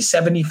 carries,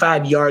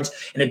 75 yards,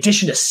 in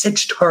addition to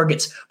 6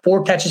 targets,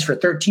 4 catches for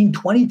 13,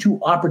 22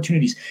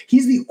 opportunities.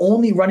 He's the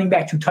only running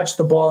back to touch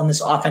the ball in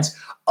this offense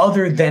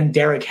other than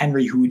Derrick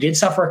Henry, who did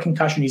suffer a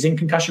concussion. He's in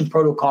concussion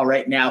protocol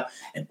right now.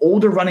 An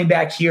older running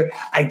back here.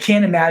 I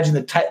can't imagine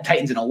the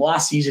Titans in a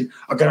lost season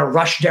are going to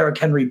rush Derrick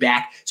Henry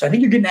back. So I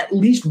think you're getting at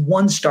least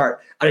one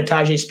start out of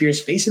Tyjae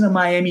Spears facing a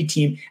Miami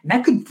team. And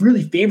that could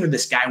really favor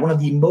this guy, one of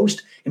the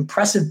most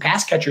impressive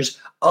pass catchers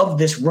of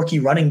this rookie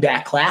running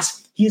back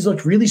class. he has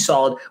looked really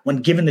solid when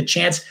given the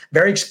chance,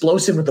 very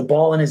explosive with the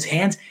ball in his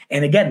hands.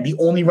 And again, the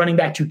only running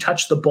back to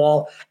touch the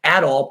ball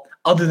at all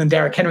other than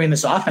Derrick Henry in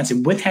this offense.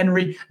 And with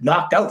Henry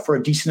knocked out for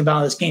a decent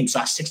amount of this game,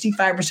 saw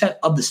 65%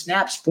 of the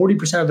snaps,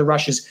 40% of the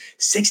rushes,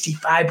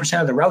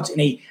 65% of the routes, in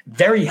a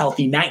very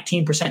healthy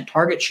 19%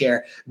 target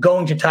share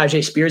going to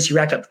Tyjae Spears. He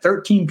racked up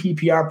 13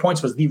 PPR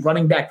points, was the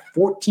running back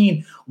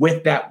 14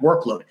 with that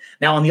workload.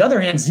 Now, on the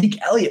other hand,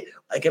 Zeke Elliott,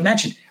 like I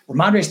mentioned,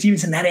 Ramondre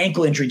Stevenson, that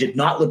ankle injury did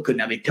not look good.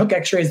 Now, they took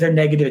x-rays, they're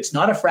negative. It's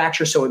not a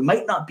fracture, so it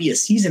might not be a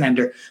season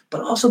ender.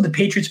 But also the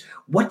Patriots,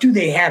 what do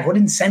they have? What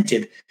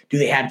incentive do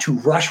they have to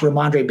rush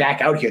Ramondre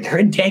back out here? They're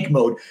in tank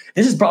mode.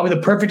 This is probably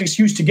the perfect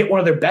excuse to get one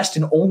of their best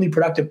and only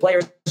productive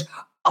players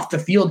off the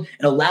field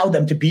and allow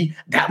them to be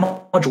that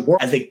much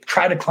work as they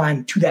try to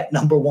climb to that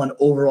number 1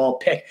 overall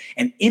pick.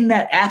 And in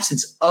that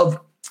absence of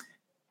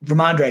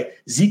Ramondre,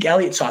 Zeke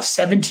Elliott saw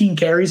 17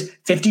 carries,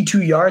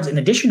 52 yards, in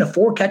addition to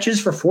 4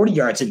 catches for 40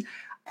 yards. And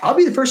I'll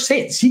be the first to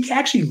say it, Zeke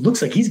actually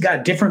looks like he's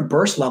got different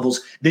burst levels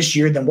this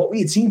year than what we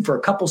had seen for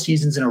a couple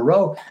seasons in a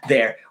row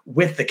there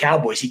with the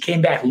Cowboys. He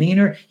came back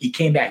leaner. He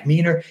came back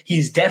meaner.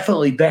 He's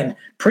definitely been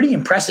pretty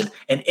impressive.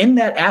 And in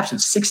that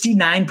absence,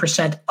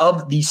 69%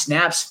 of the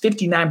snaps,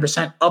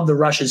 59% of the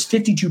rushes,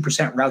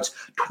 52% routes,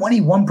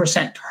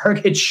 21%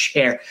 target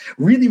share.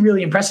 Really,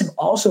 really impressive.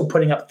 Also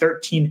putting up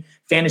 13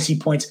 fantasy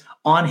points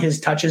on his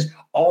touches,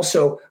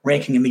 also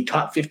ranking in the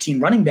top 15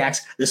 running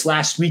backs this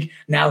last week.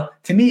 Now,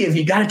 to me, if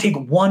you got to take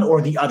one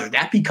or the other,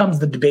 that becomes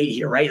the debate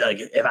here, right? Like,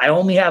 if I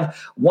only have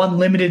one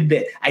limited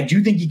bit, I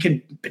do think you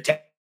can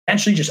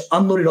potentially just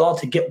unload it all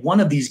to get one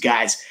of these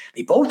guys.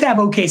 They both have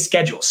okay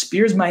schedules.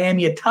 Spears,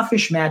 Miami, a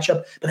toughish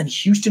matchup, but then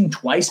Houston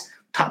twice,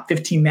 top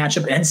 15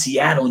 matchup, and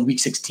Seattle in week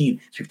 16.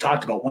 So we've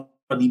talked about one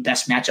of the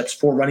best matchups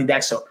for running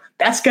backs. So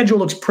that schedule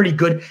looks pretty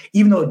good,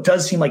 even though it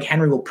does seem like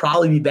Henry will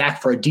probably be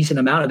back for a decent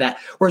amount of that.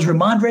 Whereas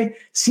Ramondre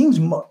seems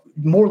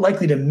more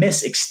likely to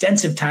miss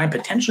extensive time,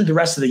 potentially the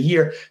rest of the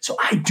year. So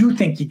I do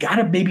think you got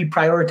to maybe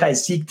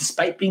prioritize Zeke,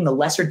 despite being the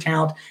lesser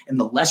talent and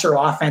the lesser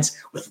offense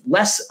with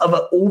less of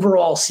an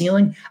overall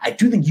ceiling. I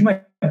do think you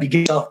might be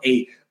getting yourself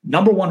a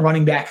number 1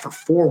 running back for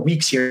 4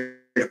 weeks here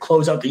to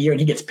close out the year. And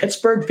he gets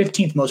Pittsburgh,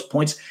 15th most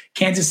points,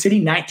 Kansas City,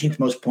 19th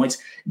most points,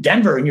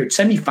 Denver in your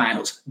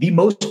semifinals, the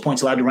most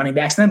points allowed to running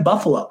backs, and then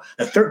Buffalo,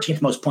 the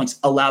 13th most points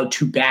allowed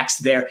to backs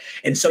there.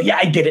 And so, yeah,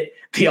 I get it.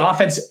 The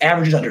offense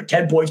averages under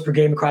 10 points per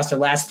game across their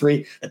last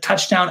 3. The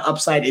touchdown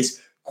upside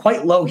is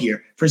quite low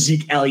here for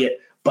Zeke Elliott,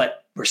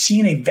 but we're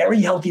seeing a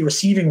very healthy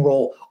receiving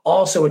role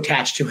also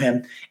attached to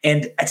him.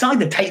 And it's not like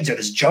the Titans are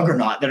this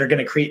juggernaut that are going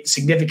to create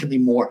significantly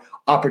more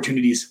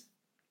opportunities.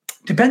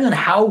 Depending on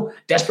how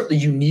desperately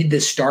you need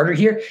this starter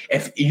here,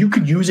 if you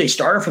could use a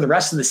starter for the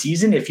rest of the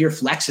season, if your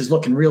flex is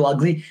looking real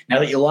ugly now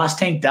that you lost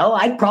Tank Dell,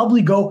 I'd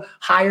probably go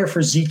higher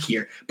for Zeke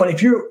here. But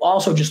if you're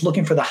also just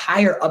looking for the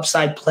higher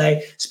upside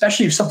play,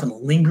 especially if something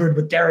lingered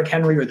with Derrick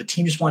Henry or the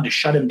team just wanted to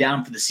shut him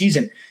down for the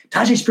season,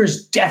 Tyjae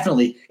Spears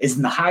definitely is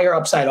in the higher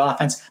upside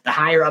offense, the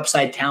higher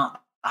upside talent,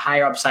 a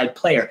higher upside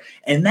player.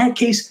 And in that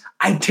case,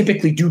 I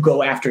typically do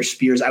go after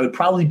Spears. I would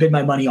probably bid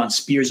my money on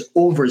Spears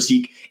over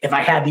Zeke if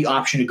I had the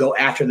option to go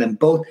after them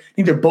both. I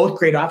think they're both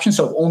great options.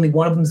 So if only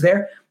one of them's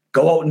there,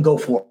 go out and go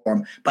for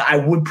them. But I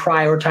would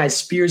prioritize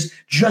Spears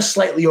just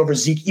slightly over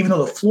Zeke, even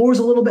though the floor is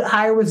a little bit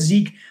higher with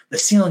Zeke. The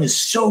ceiling is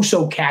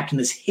so capped in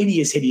this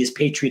hideous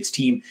Patriots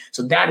team.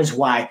 So that is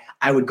why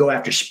I would go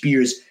after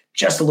Spears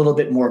just a little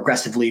bit more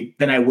aggressively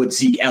than I would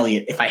Zeke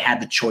Elliott if I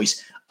had the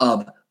choice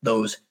of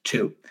those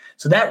two.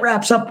 So that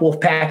wraps up,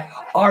 Wolfpack,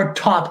 our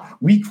top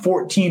Week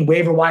 14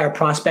 waiver wire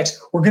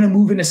prospects. We're going to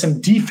move into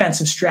some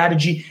defensive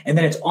strategy, and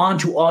then it's on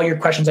to all your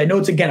questions. I know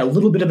it's, again, a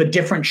little bit of a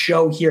different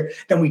show here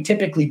than we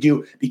typically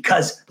do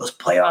because those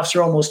playoffs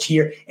are almost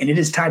here, and it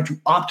is time to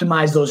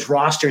optimize those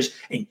rosters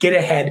and get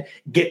ahead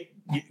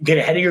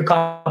of your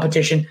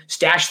competition,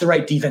 stash the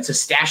right defenses,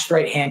 stash the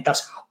right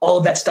handcuffs. All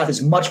of that stuff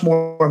is much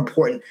more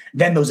important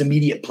than those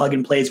immediate plug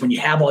and plays. When you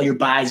have all your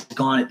buys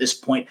gone at this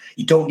point,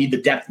 you don't need the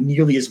depth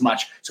nearly as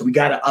much. So we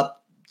got to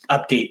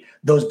update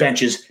those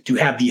benches to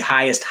have the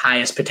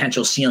highest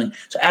potential ceiling.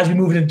 So as we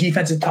move into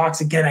defensive talks,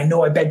 again, I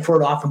know I beg for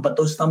it often, but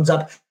those thumbs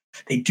up,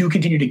 they do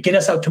continue to get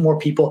us out to more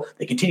people.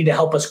 They continue to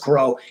help us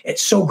grow.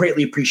 It's so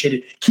greatly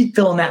appreciated. Keep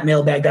filling that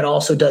mailbag. That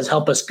also does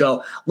help us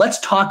go. Let's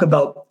talk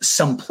about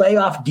some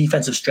playoff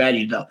defensive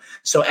strategy, though.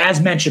 So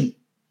as mentioned,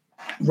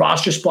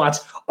 roster spots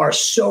are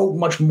so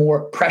much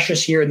more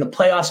precious here in the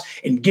playoffs,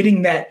 and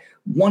getting that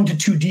 1 to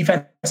 2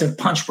 defensive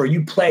punch where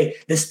you play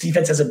this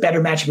defense has a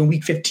better matchup in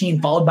week 15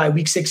 followed by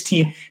week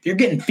 16. If you're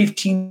getting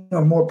 15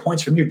 or more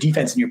points from your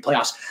defense in your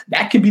playoffs,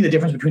 that could be the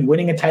difference between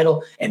winning a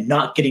title and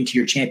not getting to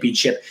your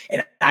championship.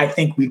 And I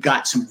think we've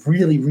got some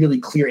really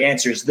clear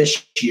answers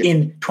this year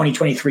in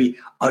 2023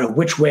 on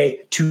which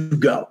way to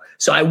go.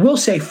 So I will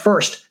say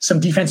first, some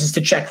defenses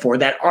to check for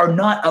that are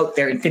not out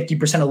there in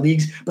 50% of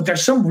leagues, but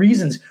there's some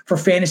reasons for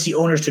fantasy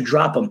owners to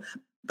drop them.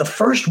 The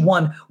first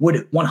one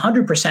would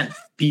 100%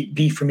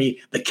 be for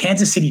me, the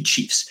Kansas City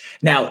Chiefs.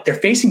 Now, they're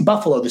facing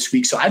Buffalo this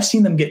week, so I've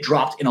seen them get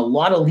dropped in a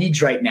lot of leagues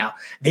right now.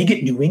 They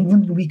get New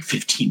England in week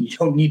 15. You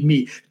don't need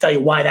me to tell you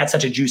why that's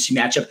such a juicy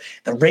matchup.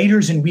 The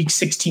Raiders in week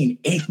 16,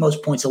 8th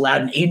most points allowed,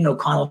 and Aiden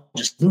O'Connell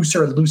just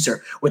looser and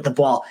looser with the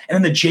ball. And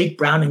then the Jake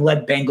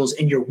Browning-led Bengals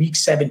in your week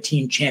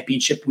 17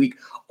 championship week.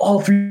 All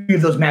three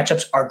of those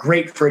matchups are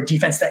great for a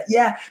defense that,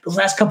 the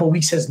last couple of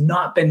weeks has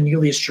not been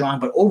nearly as strong,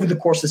 but over the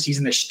course of the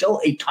season, they're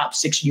still a top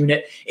 6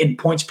 unit in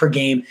points per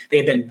game.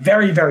 They've been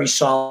very, very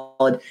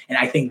solid, and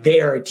I think they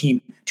are a team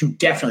to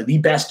definitely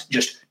the best,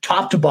 just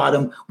top to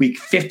bottom, week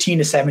 15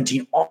 to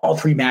 17. All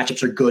three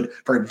matchups are good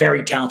for a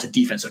very talented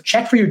defense. So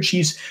check for your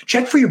Chiefs,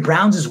 check for your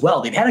Browns as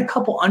well. They've had a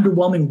couple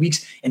underwhelming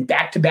weeks and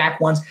back-to-back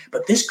ones,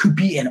 but this could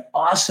be an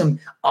awesome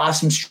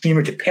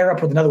streamer to pair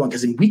up with another one,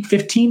 because in week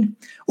 15,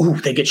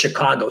 they get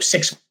Chicago,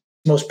 6th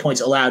most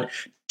points allowed,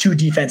 2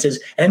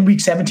 defenses. And then week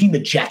 17, the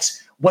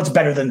Jets. What's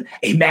better than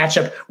a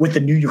matchup with the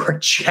New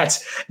York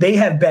Jets? They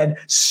have been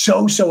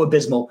so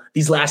abysmal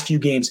these last few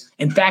games.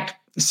 In fact,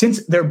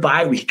 since their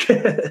bye week,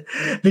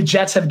 the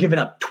Jets have given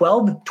up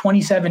 12,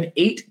 27,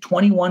 8,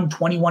 21,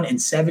 21,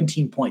 and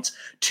 17 points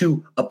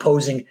to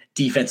opposing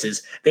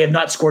defenses. They have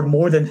not scored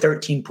more than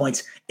 13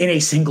 points in a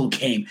single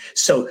game.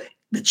 So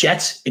the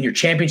Jets in your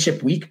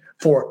championship week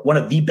for one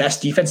of the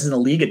best defenses in the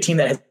league, a team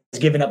that has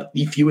given up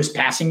the fewest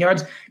passing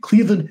yards,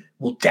 Cleveland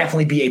will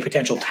definitely be a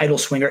potential title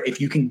swinger if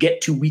you can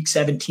get to week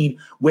 17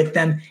 with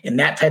them in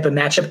that type of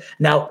matchup.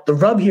 Now, the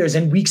rub here is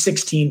in week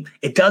 16,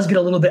 it does get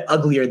a little bit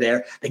uglier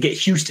there. They get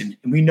Houston,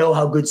 and we know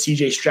how good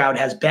CJ Stroud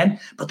has been,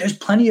 but there's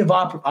plenty of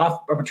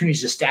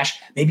opportunities to stash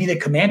maybe the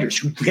Commanders,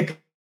 who get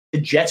the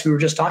Jets we were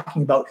just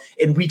talking about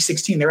in week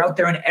 16. They're out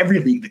there in every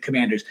league, the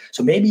Commanders.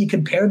 So maybe you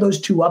can pair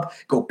those two up,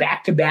 go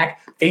back-to-back,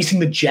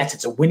 facing the Jets.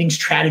 It's a winning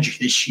strategy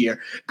this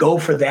year. Go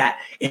for that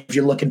if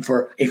you're looking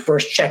for a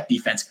first check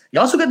defense. You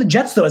also got the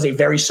Jets, though, as a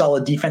very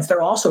solid defense. They're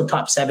also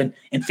top 7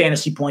 in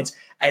fantasy points.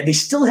 They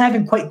still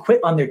haven't quite quit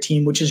on their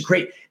team, which is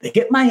great. They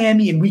get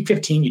Miami in week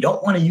 15. You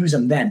don't want to use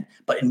them then.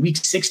 But in week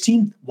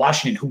 16,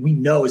 Washington, who we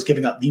know is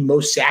giving up the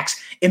most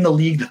sacks in the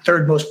league, the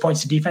 3rd most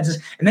points to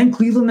defenses. And then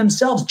Cleveland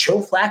themselves,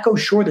 Joe Flacco,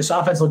 sure, this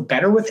offense looked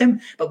better with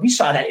him, but we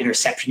saw that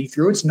interception he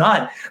threw. It's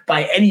not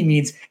by any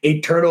means a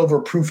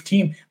turnover-proof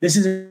team. This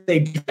is a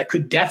team that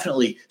could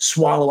definitely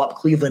swallow up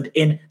Cleveland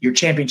in your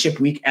championship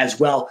week as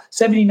well.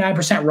 79%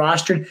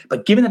 rostered,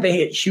 but given that they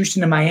hit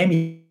Houston and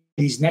Miami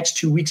these next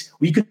 2 weeks,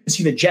 we could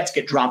see the Jets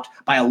get dropped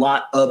by a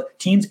lot of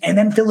teams. And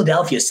then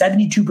Philadelphia,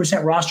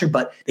 72% roster,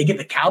 but they get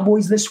the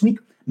Cowboys this week.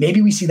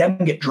 Maybe we see them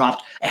get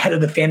dropped ahead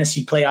of the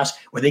fantasy playoffs,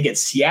 where they get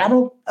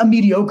Seattle, a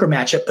mediocre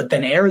matchup, but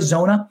then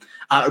Arizona,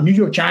 or New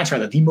York Giants,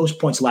 rather, the most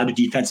points allowed to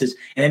defenses,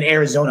 and then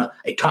Arizona,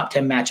 a top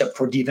 10 matchup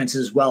for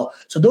defenses as well.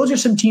 So those are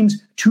some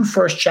teams to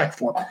first check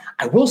for.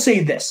 I will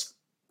say this.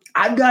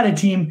 I've got a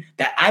team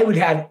that I would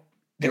have,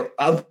 they're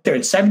out there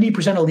in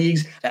 70% of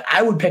leagues, that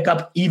I would pick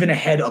up even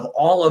ahead of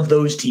all of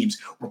those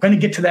teams. We're going to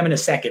get to them in a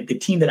second. The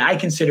team that I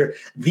consider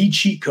the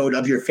cheat code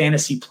of your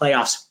fantasy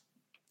playoffs.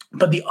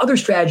 But the other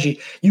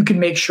strategy you can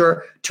make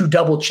sure to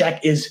double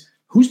check is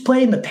who's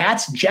playing the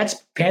Pats, Jets,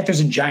 Panthers,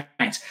 and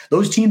Giants.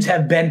 Those teams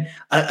have been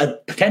a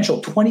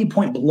potential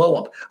 20-point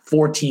blow-up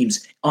for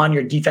teams on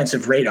your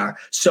defensive radar.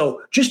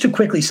 So just to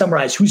quickly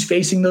summarize who's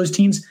facing those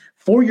teams,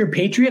 for your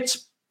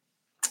Patriots,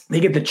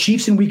 they get the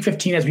Chiefs in week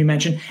 15, as we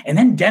mentioned, and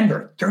then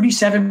Denver,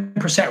 37%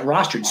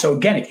 rostered. So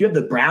again, if you have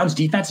the Browns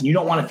defense and you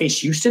don't want to face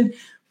Houston,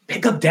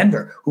 pick up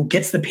Denver, who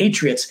gets the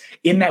Patriots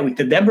in that week.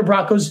 The Denver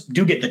Broncos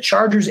do get the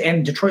Chargers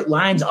and Detroit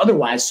Lions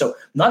otherwise, so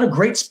not a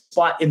great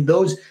spot in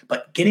those,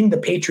 but getting the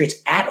Patriots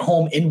at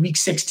home in week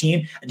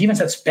 16, a defense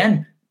that's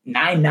been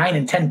 9,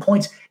 and 10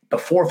 points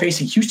before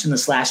facing Houston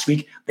this last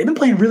week. They've been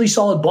playing really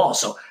solid ball,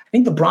 so I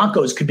think the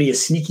Broncos could be a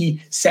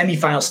sneaky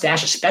semifinal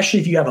stash, especially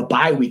if you have a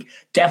bye week.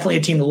 Definitely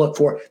a team to look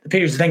for. The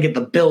Patriots then get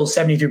the Bills,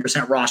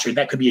 73% roster.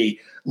 That could be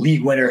a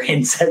league winner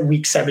in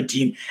week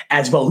 17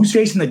 as well. Who's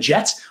facing the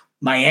Jets?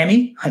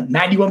 Miami,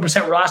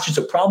 91% roster,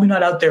 so probably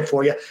not out there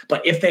for you.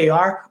 But if they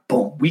are,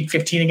 boom, week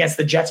 15 against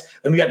the Jets.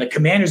 Then we got the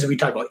Commanders that we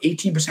talked about,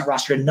 18%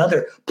 roster,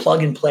 another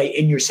plug and play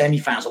in your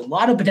semifinals. A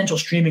lot of potential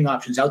streaming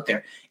options out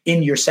there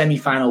in your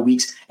semifinal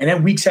weeks. And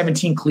then week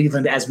 17,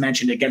 Cleveland, as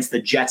mentioned, against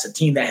the Jets, a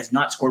team that has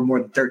not scored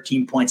more than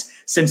 13 points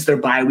since their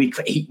bye week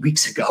 8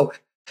 weeks ago,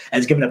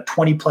 has given up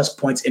 20-plus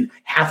points in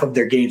half of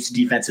their games to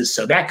defenses.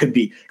 So that could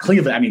be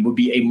Cleveland, would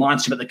be a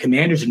monster. But the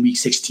Commanders in week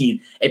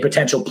 16, a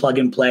potential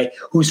plug-and-play.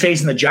 Who's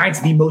facing the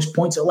Giants, the most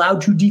points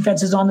allowed to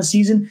defenses on the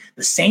season.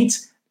 The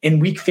Saints in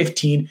week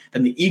 15,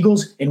 then the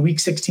Eagles in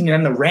week 16, and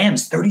then the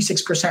Rams,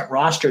 36%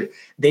 rostered.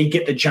 They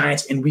get the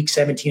Giants in week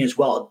 17 as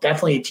well.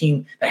 Definitely a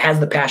team that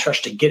has the pass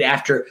rush to get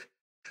after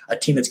a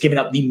team that's given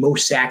up the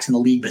most sacks in the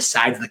league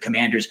besides the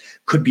Commanders.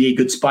 Could be a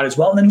good spot as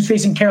well. And then who's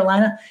facing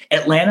Carolina?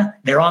 Atlanta,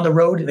 they're on the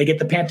road. They get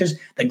the Panthers.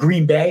 The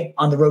Green Bay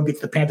on the road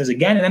gets the Panthers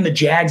again. And then the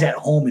Jags at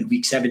home in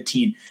week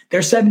 17. They're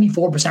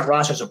 74%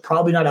 roster, so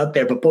probably not out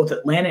there. But both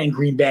Atlanta and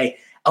Green Bay,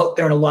 out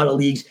there in a lot of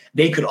leagues.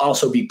 They could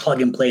also be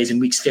plug and plays in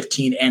weeks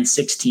 15 and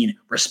 16,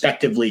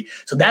 respectively.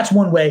 So that's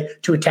one way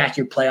to attack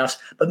your playoffs.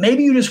 But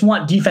maybe you just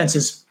want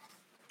defenses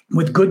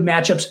with good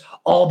matchups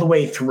all the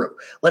way through.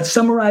 Let's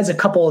summarize a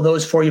couple of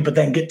those for you, but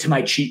then get to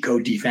my cheat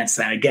code defense.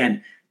 Then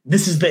again,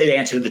 this is the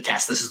answer to the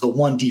test. This is the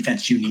one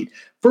defense you need.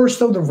 First,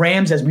 though, the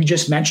Rams, as we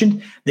just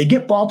mentioned, they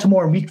get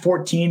Baltimore in week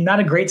 14. Not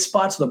a great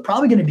spot, so they're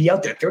probably going to be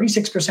out there,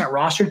 36%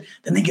 rostered.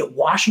 Then they get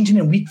Washington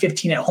in week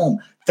 15 at home,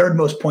 third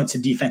most points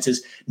in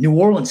defenses. New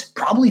Orleans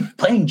probably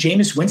playing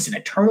Jameis Winston,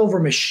 a turnover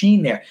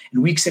machine there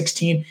in week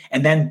 16.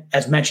 And then,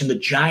 as mentioned, the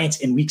Giants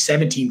in week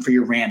 17 for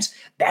your Rams.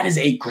 That is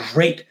a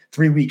great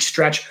 3-week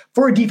stretch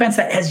for a defense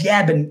that has,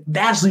 been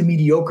vastly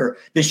mediocre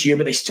this year,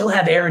 but they still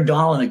have Aaron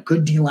Donald and a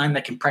good D-line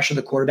that can pressure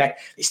the quarterback.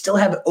 They still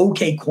have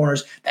okay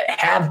corners that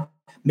have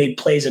made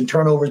plays and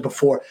turnovers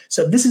before.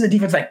 So this is a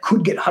defense that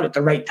could get hot at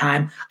the right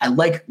time. I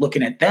like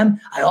looking at them.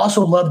 I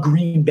also love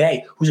Green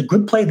Bay, who's a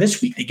good play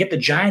this week. They get the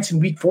Giants in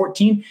week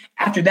 14.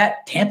 After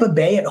that, Tampa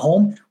Bay at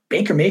home.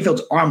 Baker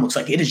Mayfield's arm looks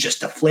like it is just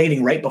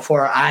deflating right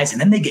before our eyes.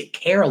 And then they get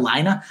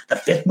Carolina, the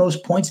 5th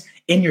most points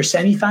in your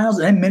semifinals,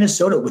 and then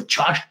Minnesota with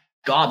Josh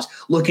Dobbs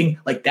looking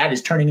like that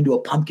is turning into a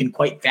pumpkin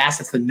quite fast.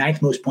 That's the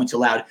 9th most points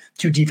allowed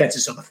to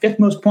defenses. So the 5th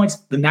most points,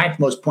 the 9th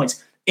most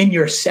points in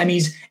your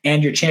semis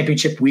and your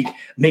championship week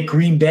make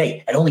Green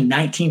Bay at only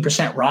 19%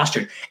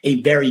 rostered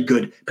a very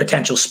good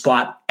potential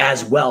spot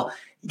as well.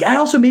 I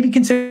also maybe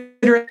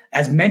consider,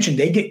 as mentioned,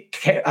 they get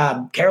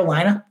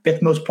Carolina,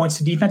 5th most points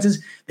to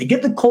defenses. They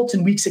get the Colts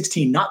in week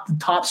 16, not the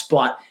top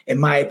spot in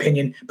my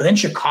opinion, but then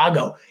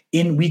Chicago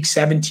in week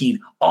 17,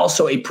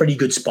 also a pretty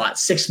good spot,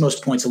 6th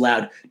most points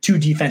allowed to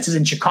defenses.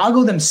 And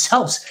Chicago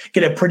themselves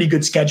get a pretty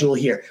good schedule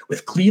here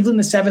with Cleveland,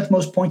 the 7th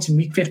most points in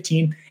week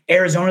 15,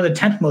 Arizona, the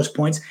 10th most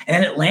points, and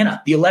then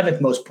Atlanta, the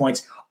 11th most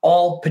points,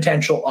 all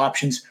potential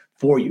options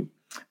for you.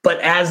 But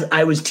as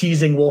I was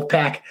teasing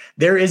Wolfpack,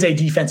 there is a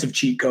defensive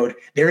cheat code.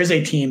 There is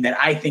a team that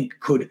I think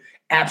could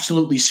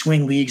absolutely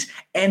swing leagues.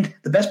 And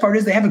the best part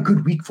is they have a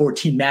good week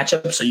 14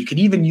 matchup, so you could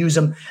even use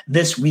them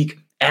this week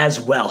as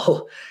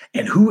well.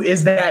 And who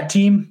is that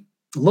team?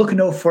 Look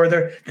no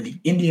further than the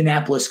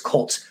Indianapolis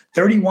Colts.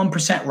 31%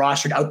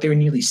 rostered out there in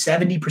nearly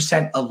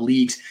 70% of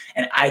leagues.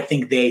 And I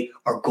think they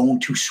are going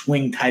to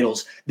swing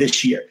titles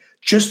this year.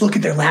 Just look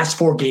at their last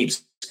 4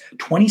 games.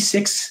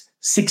 26,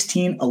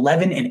 16,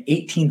 11, and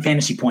 18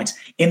 fantasy points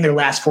in their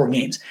last 4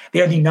 games.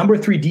 They are the number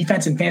 3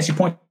 defense in fantasy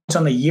points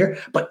on the year,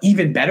 but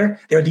even better,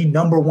 they're the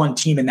number 1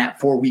 team in that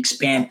 4-week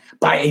span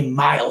by a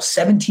mile.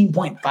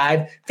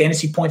 17.5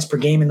 fantasy points per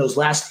game in those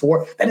last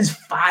 4. That is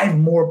 5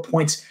 more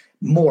points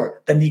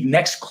more than the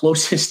next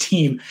closest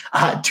team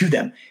to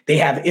them. They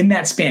have in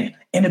that span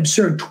an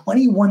absurd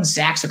 21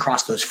 sacks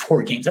across those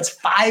 4 games. That's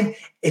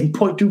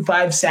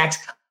 5.25 sacks,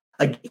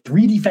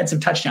 3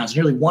 defensive touchdowns,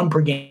 nearly 1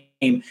 per game.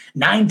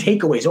 9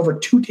 takeaways, over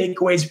 2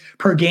 takeaways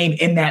per game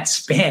in that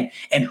span.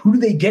 And who do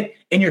they get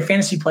in your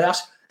fantasy playoffs?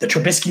 The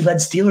Trubisky-led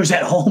Steelers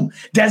at home.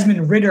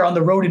 Desmond Ridder on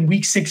the road in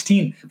week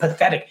 16.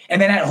 Pathetic. And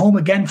then at home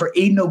again for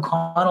Aiden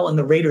O'Connell and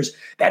the Raiders.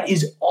 That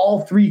is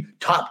all 3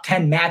 top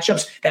 10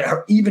 matchups that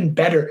are even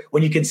better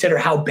when you consider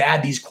how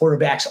bad these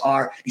quarterbacks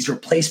are, these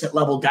replacement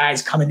level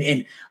guys coming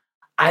in.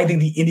 I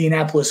think the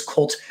Indianapolis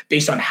Colts,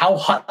 based on how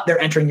hot they're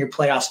entering your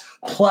playoffs,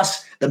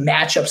 plus the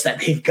matchups that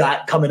they've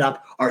got coming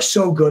up, are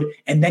so good.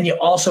 And then you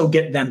also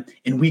get them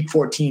in week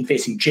 14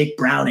 facing Jake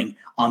Browning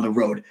on the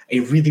road,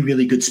 a really,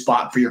 really good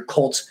spot for your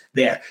Colts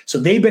there. So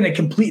they've been a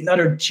complete and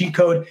utter cheat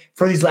code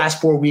for these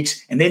last 4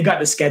 weeks, and they've got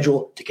the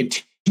schedule to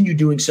continue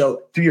doing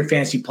so through your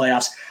fantasy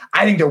playoffs.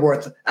 I think they're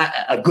worth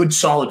a good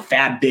solid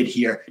FAAB bid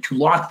here to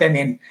lock them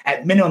in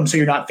at minimum so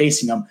you're not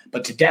facing them,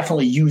 but to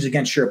definitely use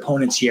against your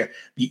opponents here.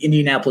 The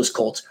Indianapolis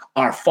Colts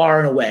are far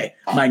and away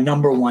my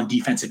number 1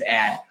 defensive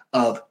ad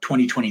of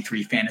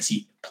 2023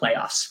 fantasy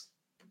playoffs.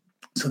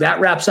 So that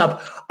wraps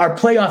up our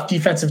playoff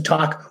defensive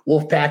talk,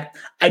 Wolfpack.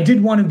 I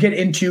did want to get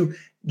into,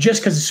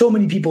 just because so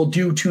many people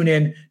do tune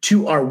in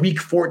to our week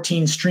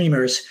 14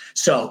 streamers.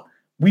 So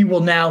we will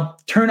now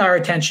turn our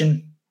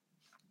attention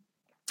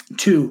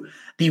to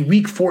the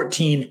week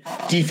 14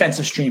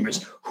 defensive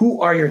streamers.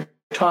 Who are your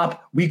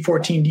top week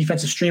 14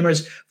 defensive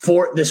streamers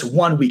for this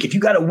 1 week? If you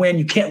got to win,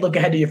 you can't look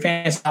ahead to your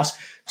fantasy house.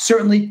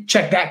 Certainly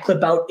check that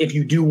clip out if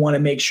you do want to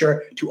make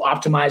sure to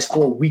optimize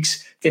for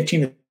weeks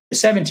 15 to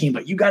 17,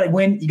 but you got to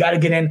win. You got to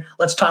get in.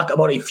 Let's talk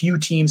about a few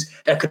teams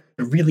that could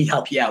really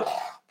help you out.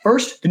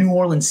 First, the New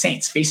Orleans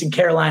Saints facing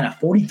Carolina,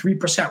 43%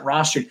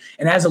 rostered.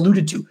 And as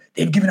alluded to,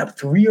 they've given up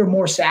 3 or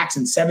more sacks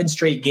in 7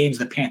 straight games.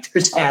 The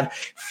Panthers have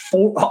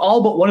 4,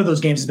 all but one of those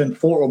games has been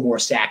 4 or more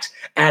sacks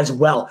as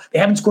well. They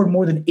haven't scored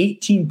more than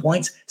 18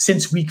 points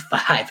since week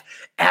 5.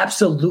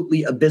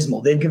 Absolutely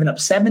abysmal. They've given up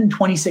 7,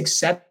 26,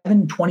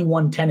 7,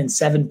 21, 10, and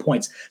 7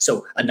 points.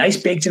 So a nice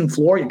baked-in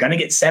floor. You're going to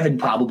get 7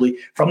 probably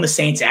from the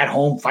Saints at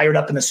home, fired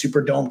up in the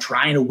Superdome,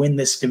 trying to win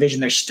this division.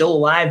 They're still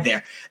alive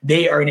there.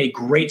 They are in a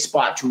great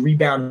spot to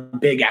rebound down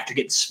big after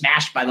getting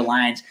smashed by the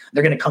Lions.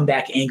 They're going to come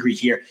back angry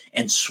here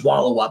and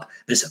swallow up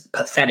this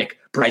pathetic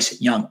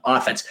Bryce Young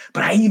offense.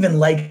 But I even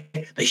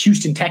like the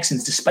Houston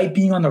Texans, despite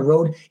being on the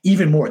road,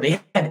 even more. They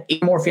had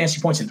 8 more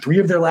fantasy points in 3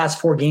 of their last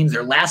 4 games.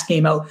 Their last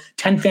game out,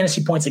 10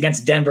 fantasy points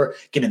against Denver,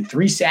 given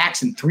 3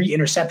 sacks and 3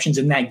 interceptions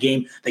in that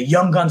game. The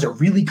young guns are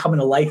really coming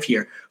to life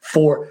here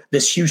for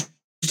this Houston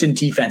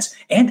defense.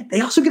 And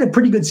they also get a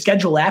pretty good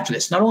schedule after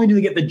this. Not only do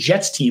they get the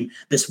Jets team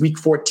this week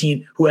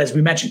 14, who, as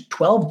we mentioned,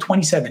 12,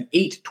 27,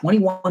 8,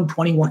 21,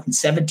 21, and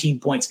 17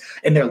 points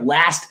in their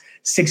last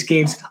 6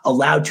 games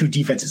allowed to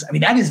defenses. I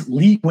mean, that is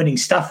league-winning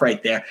stuff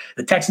right there.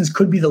 The Texans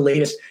could be the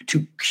latest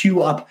to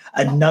queue up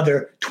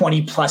another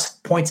 20-plus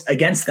points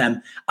against them.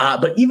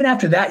 But even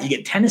after that, you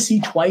get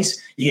Tennessee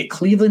twice. You get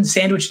Cleveland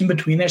sandwiched in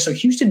between there. So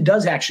Houston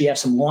does actually have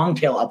some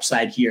long-tail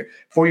upside here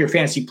for your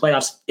fantasy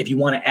playoffs if you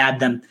want to add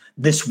them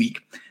this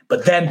week.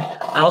 But then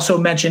I also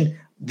mentioned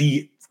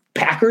the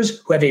Packers,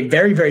 who have a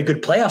very, very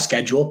good playoff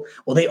schedule.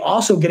 Well, they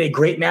also get a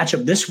great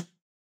matchup this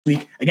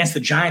week against the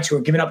Giants, who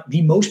are giving up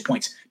the most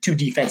points to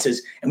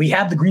defenses. And we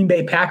have the Green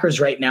Bay Packers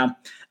right now.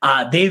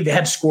 They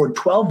have scored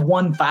 12,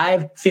 1,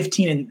 5,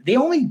 15, and they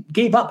only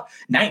gave up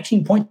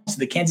 19 points to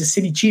the Kansas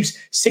City Chiefs,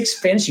 6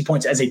 fantasy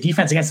points as a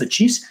defense against the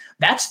Chiefs.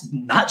 That's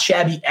not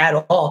shabby at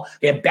all.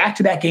 They have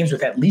back-to-back games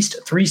with at least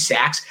 3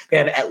 sacks. They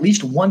have at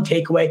least 1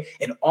 takeaway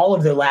in all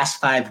of their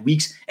last 5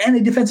 weeks, and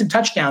a defensive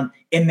touchdown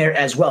in there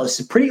as well. It's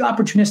a pretty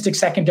opportunistic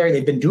secondary.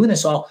 They've been doing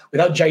this all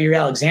without Jair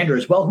Alexander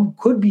as well, who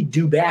could be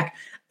due back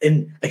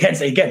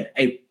against, again,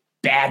 a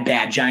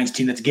bad Giants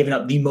team that's given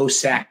up the most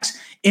sacks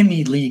in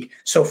the league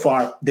so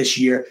far this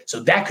year.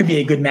 So that could be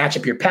a good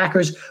matchup, your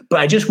Packers.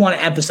 But I just want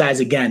to emphasize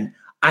again,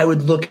 I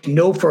would look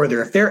no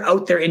further. If they're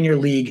out there in your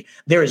league,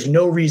 there is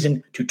no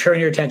reason to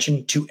turn your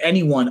attention to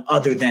anyone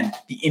other than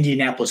the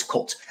Indianapolis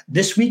Colts.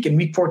 This week in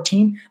week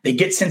 14, they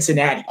get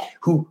Cincinnati,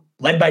 who,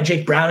 led by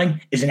Jake Browning,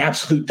 is an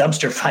absolute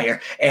dumpster fire.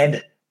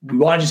 And we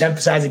want to just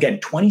emphasize again,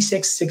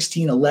 26,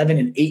 16, 11,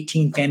 and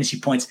 18 fantasy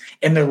points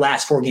in their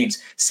last 4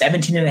 games,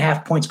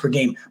 17.5 points per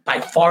game, by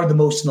far the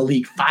most in the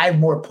league, 5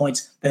 more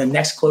points than the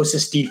next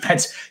closest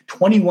defense,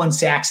 21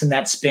 sacks in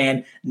that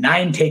span,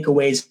 9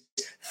 takeaways,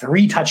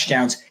 3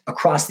 touchdowns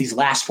across these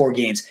last 4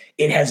 games.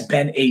 It has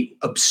been a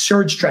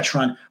absurd stretch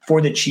run for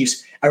the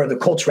Chiefs, or the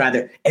Colts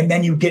rather. And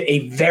then you get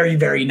a very,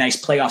 very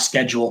nice playoff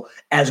schedule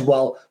as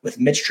well with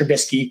Mitch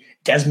Trubisky,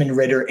 Desmond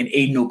Ridder, and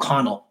Aiden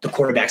O'Connell, the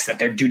quarterbacks that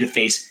they're due to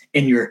face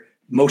in your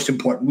most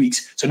important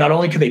weeks. So not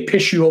only could they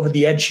push you over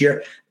the edge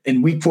here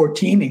in week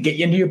 14 and get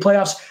you into your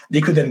playoffs, they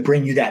could then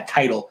bring you that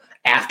title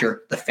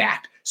after the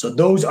fact. So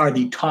those are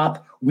the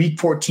top week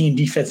 14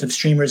 defensive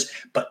streamers,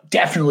 but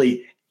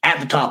definitely at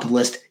the top of the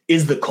list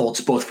is the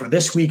Colts, both for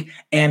this week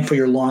and for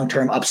your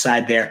long-term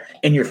upside there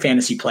in your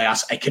fantasy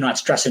playoffs. I cannot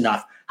stress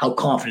enough how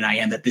confident I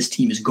am that this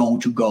team is going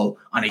to go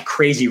on a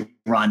crazy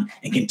run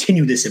and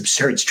continue this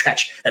absurd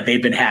stretch that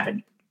they've been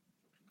having.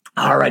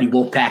 All righty,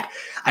 Wolfpack.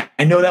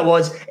 I know that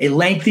was a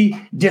lengthy,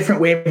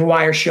 different waiver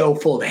wire show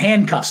full of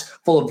handcuffs,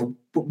 full of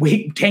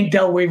Tank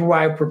Dell waiver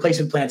wire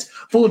replacement plans,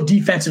 full of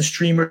defensive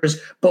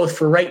streamers, both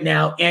for right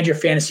now and your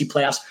fantasy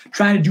playoffs.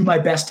 Trying to do my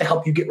best to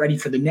help you get ready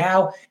for the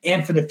now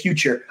and for the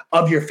future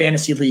of your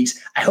fantasy leagues.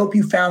 I hope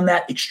you found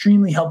that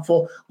extremely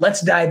helpful.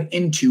 Let's dive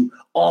into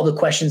all the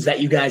questions that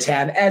you guys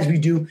have. As we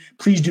do,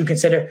 please do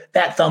consider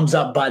that thumbs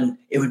up button.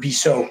 It would be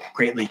so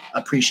greatly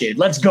appreciated.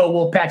 Let's go,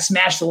 Wolfpack.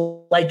 Smash the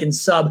like and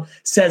sub,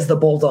 says the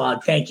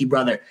Bulldog. Thank you,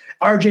 brother.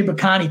 RJ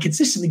Bacani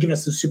consistently giving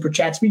us the super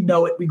chats. We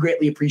know it. We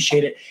greatly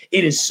appreciate it.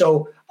 It is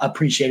so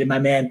appreciated, my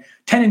man.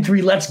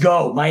 10-3, let's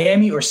go.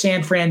 Miami or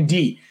San Fran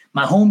D.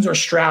 Mahomes or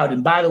Stroud.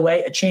 And by the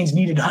way, a change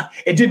needed.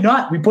 It did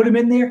not. We put him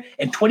in there,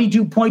 and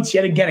 22 points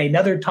yet again.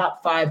 Another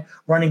top 5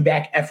 running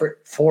back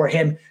effort for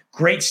him.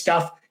 Great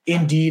stuff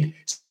indeed.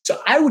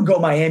 So I would go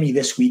Miami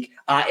this week,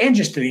 and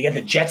just to get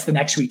the Jets the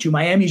next week too.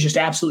 Miami's just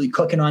absolutely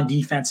cooking on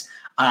defense.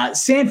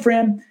 San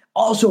Fran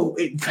also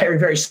very,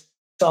 very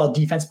solid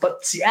defense,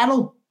 but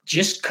Seattle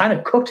just kind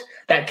of cooked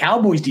that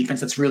Cowboys defense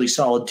that's really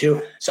solid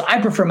too. So I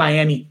prefer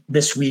Miami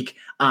this week.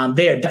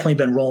 They have definitely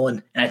been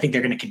rolling, and I think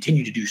they're going to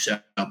continue to do so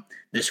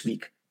this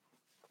week.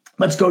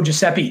 Let's go,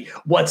 Giuseppe.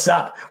 What's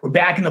up? We're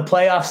back in the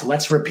playoffs.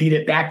 Let's repeat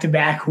it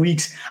back-to-back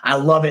weeks. I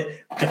love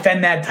it.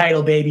 Defend that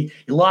title, baby.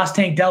 You lost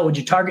Tank Dell. Would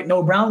you target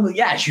Noah Brown? Well,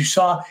 yeah, as you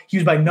saw, he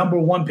was my number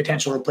 1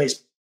 potential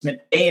replacement.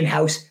 Stay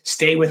in-house.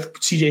 Stay with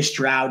C.J.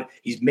 Stroud.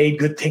 He's made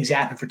good things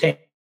happen for Tank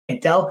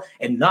Dell,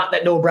 and not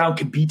that Noah Brown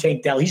could beat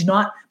Tank Dell. He's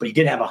not, but he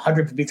did have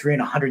 153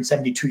 and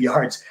 172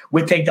 yards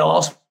with Tank Dell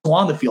also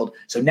on the field.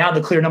 So now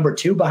the clear number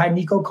 2 behind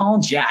Nico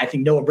Collins. Yeah, I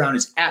think Noah Brown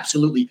is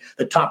absolutely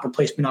the top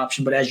replacement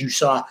option. But as you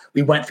saw,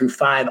 we went through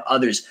 5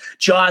 others.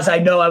 Jaws, I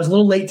know I was a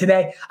little late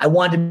today. I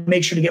wanted to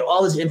make sure to get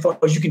all this info.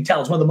 As you can tell,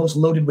 it's one of the most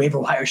loaded waiver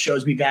wire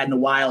shows we've had in a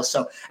while.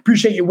 So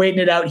appreciate you waiting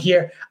it out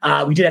here.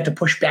 We did have to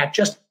push back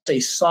just a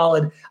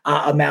solid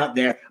amount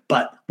there,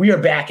 but we are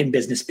back in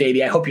business,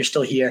 baby. I hope you're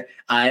still here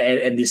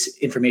and this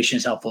information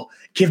is helpful.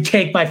 Give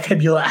Tank my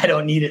fibula. I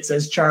don't need it,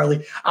 says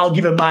Charlie. I'll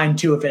give him mine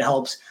too if it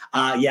helps.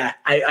 Yeah,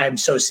 I'm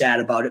so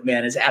sad about it,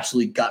 man. It's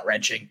absolutely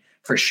gut-wrenching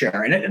for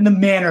sure. And the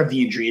manner of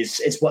the injury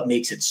is what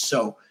makes it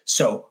so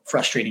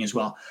frustrating as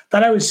well.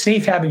 Thought I was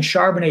safe having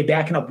Charbonnet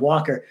backing up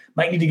Walker.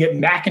 Might need to get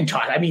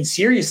McIntosh. I mean,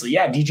 seriously,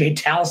 yeah,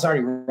 DJ Dallas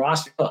already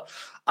rostered.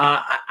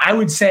 I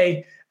would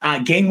say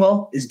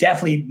Gainwell is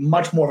definitely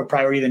much more of a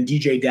priority than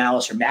DJ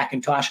Dallas or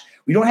McIntosh.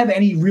 We don't have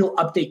any real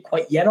update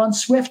quite yet on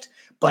Swift,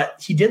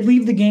 but he did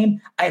leave the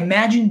game. I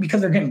imagine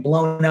because they're getting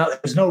blown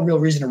out, there's no real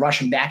reason to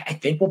rush him back. I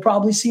think we'll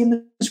probably see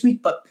him this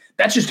week, but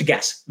that's just a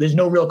guess. There's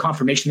no real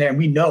confirmation there. And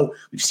we've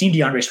seen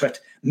DeAndre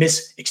Swift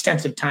miss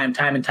extensive time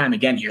and time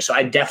again here. So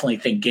I definitely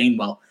think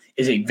Gainwell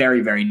is a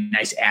very, very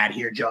nice add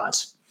here,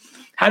 Jaws.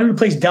 How to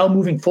replace Dell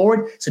moving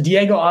forward. So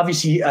Diego,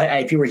 obviously,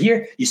 if you were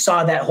here, you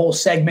saw that whole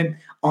segment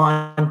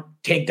on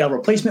take Dell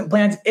replacement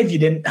plans. If you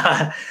didn't,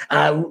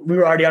 we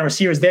were already on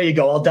receivers. There you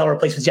go. All Dell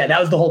replacements. Yeah, that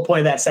was the whole point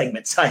of that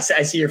segment. So I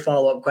see your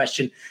follow-up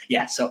question.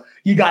 Yeah, so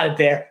you got it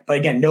there. But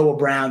again, Noah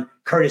Brown,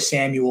 Curtis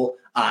Samuel,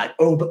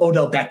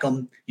 Odell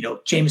Beckham,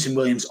 Jameson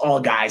Williams,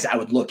 all guys I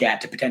would look at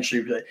to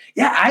potentially really.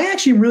 Yeah, I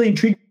actually am really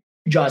intrigued.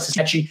 Josh,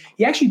 he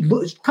actually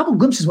looked, a couple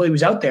glimpses while he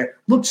was out there,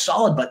 looked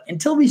solid, but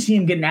until we see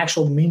him get an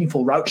actual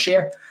meaningful route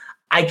share,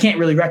 I can't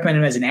really recommend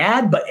him as an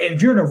ad. But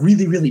if you're in a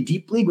really, really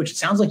deep league, which it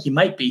sounds like you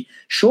might be,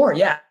 sure,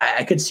 yeah,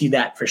 I could see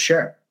that for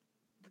sure.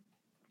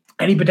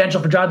 Any potential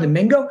for Jonathan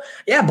Mingo?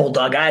 Yeah,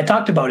 Bulldog. I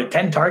talked about it,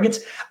 10 targets.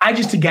 I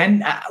just,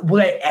 again,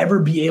 would I ever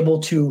be able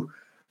to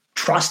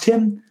trust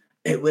him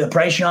with a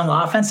Bryce Young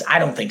offense? I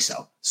don't think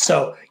so.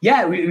 So,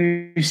 yeah,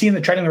 we've seen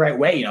the trending the right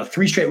way.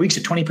 3 straight weeks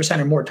at 20%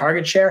 or more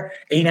target share.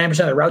 89%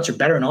 of the routes are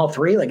better in all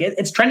 3. Like,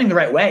 it's trending the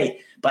right way,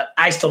 but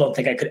I still don't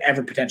think I could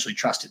ever potentially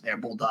trust it there,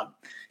 Bulldog.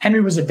 Henry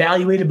was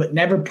evaluated but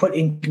never put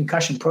in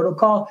concussion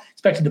protocol.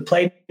 Expected to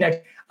play next.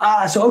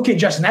 Okay,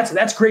 Justin,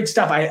 that's great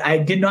stuff. I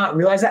did not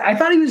realize that. I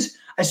thought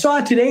I saw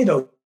it today,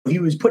 though. He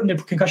was put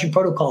into concussion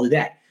protocol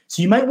today.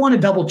 So you might want to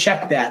double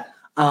check that.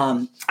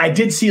 I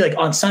did see, like,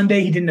 on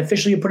Sunday he didn't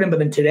officially put in, but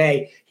then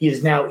today he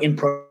is now in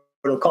protocol.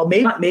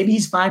 Maybe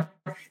he's fine.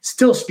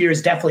 Still,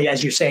 Spears definitely,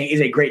 as you're saying,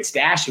 is a great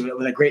stash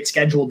with a great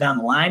schedule down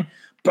the line.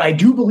 But I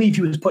do believe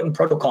he was put in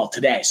protocol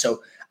today.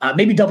 So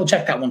maybe double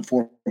check that one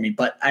for me.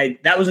 But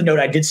that was a note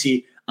I did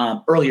see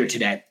earlier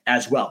today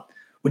as well.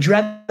 Would you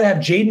rather have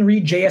Jaden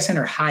Reed, JSN,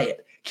 or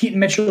Hyatt? Keaton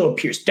Mitchell or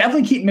Pierce?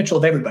 Definitely Keaton Mitchell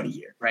of everybody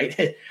here, right?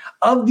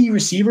 Of the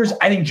receivers,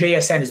 I think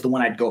JSN is the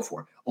one I'd go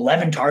for.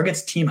 11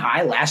 targets, team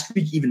high last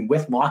week, even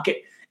with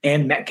Lockett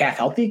and Metcalf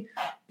healthy.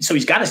 So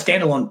he's got a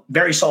standalone,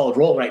 very solid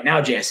role right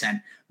now,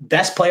 JSN.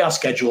 Best playoff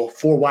schedule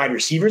for wide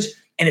receivers.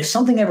 And if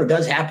something ever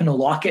does happen to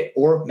Lockett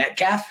or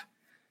Metcalf,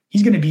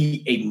 he's going to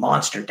be a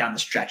monster down the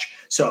stretch.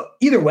 So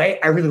either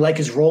way, I really like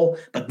his role.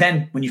 But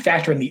then when you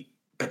factor in the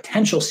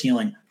potential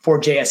ceiling for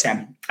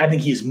JSN, I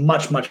think he is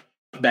much, much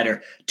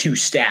better to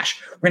stash.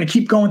 We're going to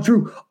keep going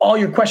through all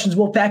your questions,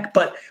 Wolfpack.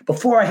 But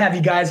before I have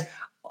you guys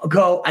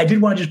go, I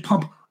did want to just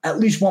pump at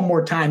least one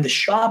more time, the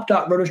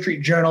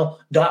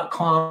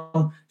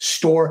shop.rotostreetjournal.com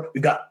store.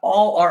 We've got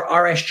all our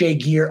RSJ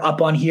gear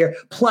up on here,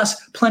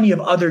 plus plenty of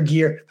other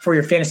gear for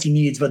your fantasy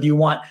needs, whether you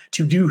want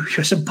to do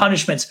some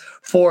punishments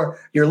for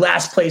your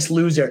last place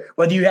loser,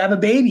 whether you have a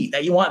baby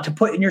that you want to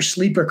put in your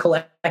sleeper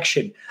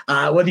collection,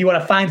 whether you want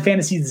to find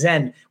fantasy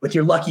zen with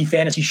your lucky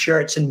fantasy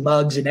shirts and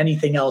mugs and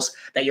anything else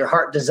that your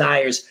heart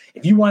desires.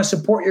 If you want to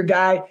support your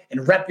guy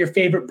and rep your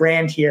favorite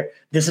brand here,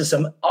 this is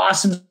some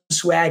awesome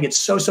swag. It's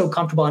so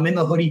comfortable. I'm in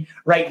the hoodie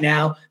right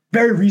now.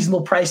 Very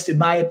reasonable priced, in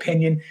my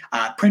opinion.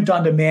 Print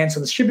on demand. So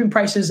the shipping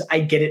prices,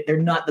 I get it. They're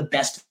not the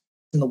best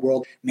in the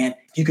world. Man,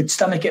 if you could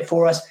stomach it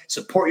for us,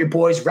 support your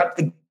boys, rep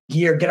the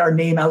gear, get our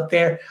name out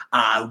there,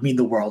 would mean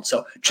the world.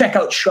 So check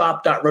out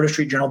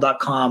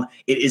shop.rotostreetjournal.com.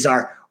 It is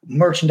our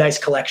merchandise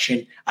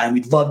collection.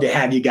 We'd love to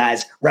have you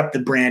guys rep the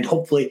brand.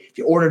 Hopefully, if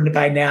you ordered it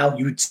by now,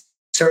 you would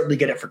certainly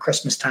get it for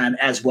Christmas time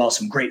as well.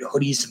 Some great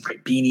hoodies, some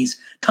great beanies,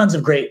 tons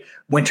of great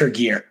winter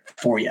gear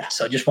for you.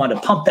 So I just wanted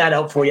to pump that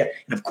out for you.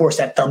 And of course,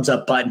 that thumbs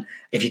up button.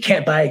 If you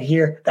can't buy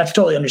gear, that's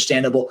totally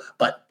understandable,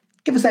 but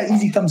give us that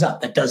easy thumbs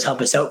up. That does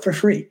help us out for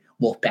free.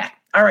 Wolfpack.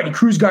 All righty,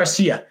 Cruz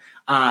Garcia.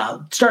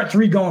 Start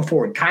 3 going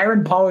forward.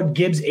 Kyron, Pollard,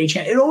 Gibbs,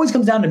 Achane. It always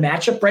comes down to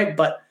matchup, right?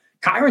 But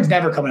Kyron's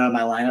never coming out of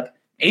my lineup.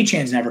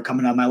 Achane's never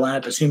coming out of my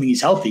lineup, assuming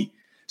he's healthy.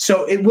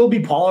 So it will be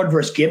Pollard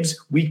versus Gibbs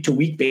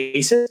week-to-week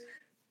basis.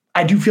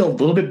 I do feel a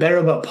little bit better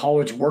about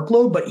Pollard's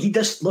workload, but he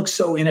just looks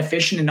so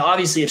inefficient. And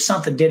obviously, if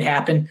something did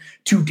happen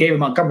to David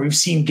Montgomery, we've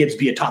seen Gibbs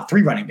be a top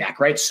 3 running back,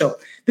 right? So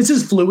this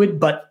is fluid,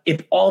 but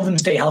if all of them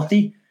stay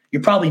healthy,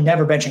 you're probably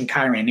never benching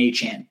Kyron and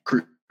Achane.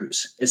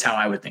 Cruz is how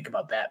I would think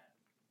about that.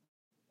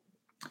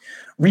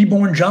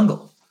 Reborn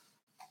Jungle.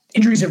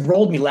 Injuries have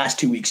rolled me last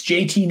 2 weeks.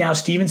 JT, now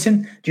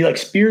Stevenson. Do you like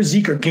Spears,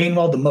 Zeke, or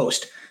Gainwell the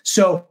most?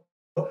 So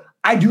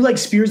I do like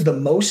Spears the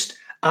most,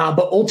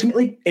 but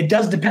ultimately it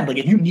does depend. Like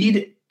if you need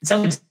it,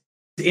 sounds like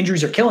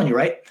injuries are killing you,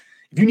 right?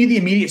 If you need the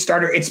immediate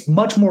starter, it's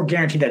much more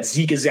guaranteed that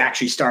Zeke is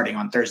actually starting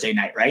on Thursday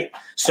night, right?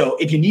 So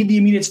if you need the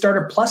immediate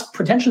starter plus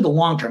potentially the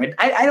long-term,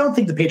 I don't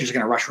think the Patriots are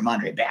going to rush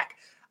Ramondre back.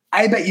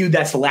 I bet you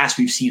that's the last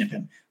we've seen of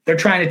him. They're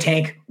trying to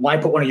tank. Why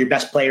put one of your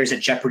best players at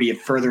jeopardy of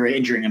further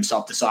injuring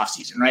himself this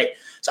offseason, right?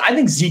 So I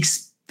think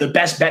Zeke's the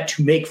best bet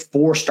to make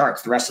 4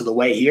 starts the rest of the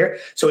way here.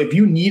 So if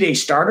you need a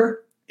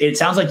starter, it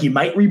sounds like you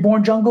might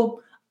reborn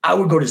jungle. I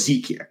would go to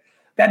Zeke here.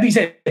 That being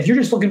said, if you're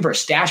just looking for a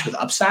stash with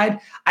upside,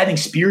 I think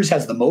Spears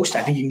has the most.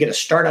 I think you can get a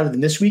start out of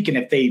them this week. And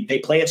if they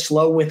play it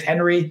slow with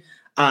Henry,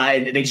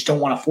 they just don't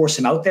want to force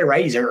him out there,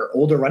 right? He's an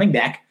older running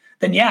back.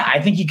 Then, yeah,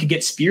 I think you could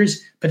get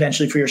Spears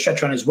potentially for your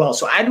stretch run as well.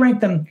 So I'd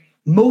rank them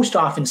most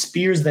often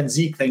Spears, then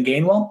Zeke, then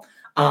Gainwell.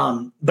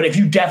 But if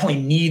you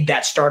definitely need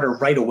that starter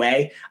right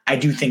away, I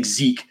do think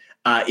Zeke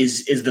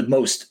is the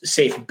most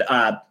safe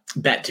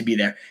bet to be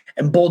there.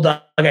 And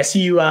Bulldog, I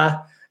see you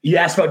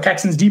asked about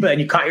Texans D, but then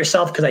you caught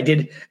yourself because I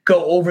did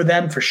go over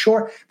them for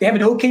sure. They have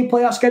an okay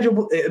playoff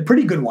schedule, a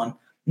pretty good one.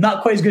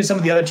 Not quite as good as some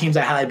of the other teams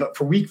I highlighted, but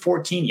for week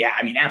 14, yeah,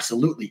 I mean,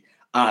 absolutely.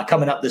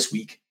 Coming up this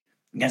week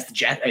against the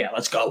Jets, yeah,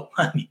 let's go.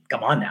 I mean,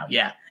 come on now.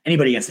 Yeah,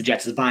 anybody against the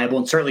Jets is viable,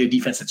 and certainly a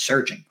defense that's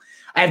surging.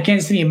 I have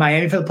Kansas City and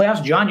Miami for the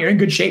playoffs. John, you're in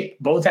good shape.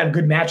 Both have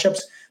good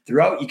matchups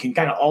throughout. You can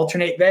kind of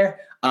alternate there.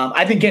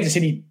 I think Kansas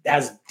City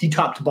has the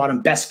top to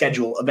bottom best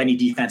schedule of any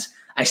defense.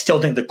 I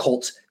still think the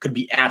Colts could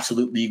be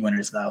absolute league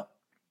winners, though.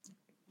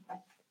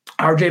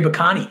 RJ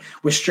Bacani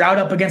with Stroud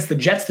up against the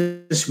Jets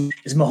this week.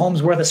 Is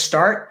Mahomes worth a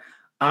start?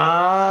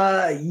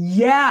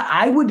 Yeah,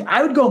 I would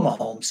go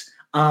Mahomes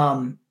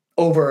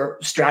over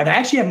Stroud. I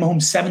actually have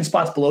Mahomes 7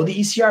 spots below the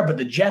ECR, but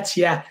the Jets,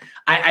 yeah,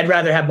 I'd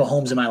rather have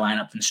Mahomes in my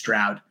lineup than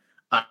Stroud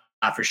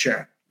for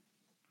sure.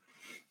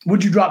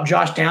 Would you drop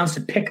Josh Downs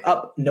to pick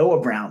up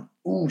Noah Brown?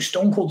 Ooh,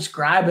 Stone Cold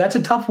Scribe. That's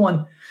a tough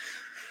one.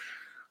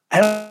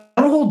 I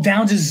don't hold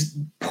Downs'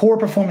 poor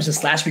performance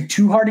this last week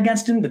too hard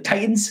against him. The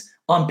Titans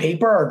on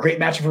paper are a great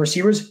matchup for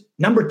receivers.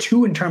 Number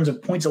 2 in terms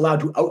of points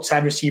allowed to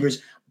outside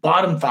receivers.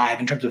 Bottom 5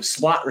 in terms of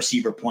slot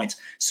receiver points.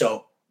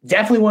 So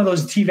definitely one of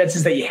those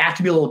defenses that you have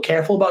to be a little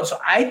careful about. So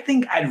I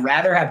think I'd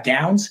rather have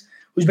Downs,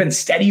 who's been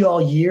steady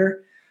all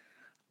year.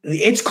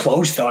 It's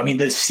close, though. I mean,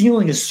 the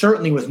ceiling is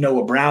certainly with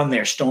Noah Brown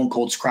there, Stone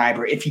Cold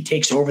Scriber. If he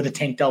takes over the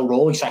Tank Dell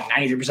role, he's like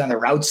 93% of the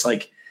routes.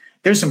 Like,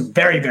 there's some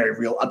very, very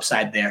real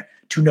upside there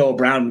to Noah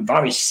Brown. We've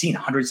already seen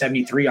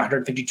 173,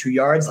 152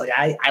 yards. Like,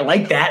 I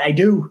like that. I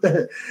do.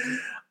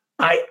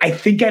 I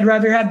think I'd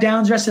rather have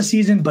Downs rest of the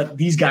season, but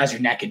these guys are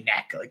neck and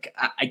neck. Like,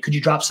 could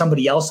you drop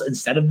somebody else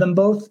instead of them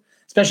both?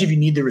 Especially if you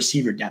need the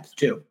receiver depth,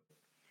 too.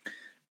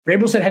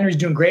 Rabel said Henry's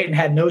doing great and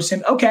had no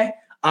sim. Okay.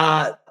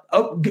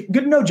 Good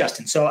to know,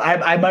 Justin. So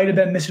I might have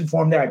been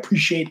misinformed there. I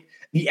appreciate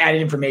the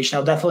added information.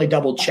 I'll definitely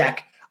double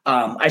check.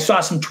 I saw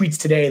some tweets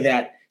today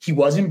that he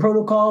was in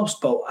protocols,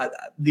 but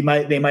they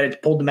might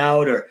have pulled him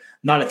out or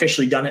not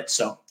officially done it.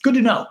 So good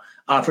to know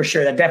for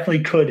sure. That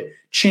definitely could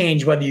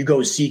change whether you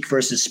go Zeke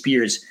versus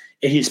Spears,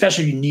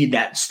 especially if you need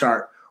that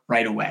start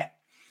right away.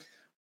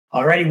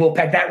 Alrighty,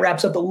 Wolfpack, that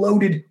wraps up the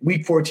loaded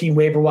Week 14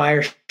 waiver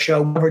wire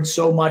show. We covered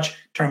so much in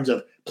terms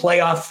of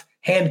playoff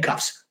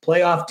handcuffs,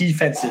 playoff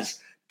defenses,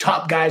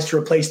 top guys to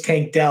replace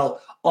Tank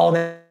Dell, all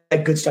that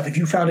good stuff. If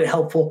you found it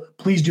helpful,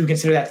 please do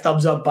consider that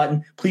thumbs up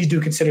button. Please do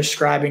consider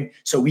subscribing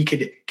so we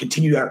could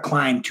continue our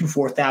climb to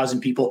 4,000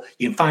 people.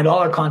 You can find all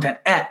our content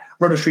at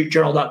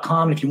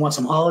rotostreetjournal.com. And if you want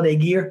some holiday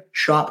gear,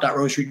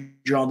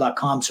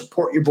 shop.rotostreetjournal.com.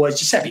 Support your boys.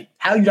 Giuseppe,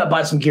 how you not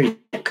buy some gear?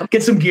 Come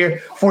get some gear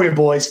for your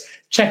boys.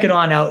 Check it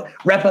on out.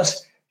 Rep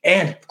us.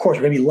 And, of course,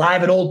 we're going to be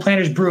live at Old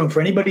Planters Brewing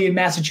for anybody in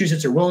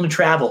Massachusetts or willing to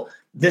travel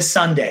this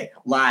Sunday,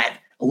 live,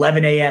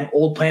 11 a.m.,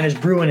 Old Planters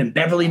Brewing in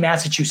Beverly,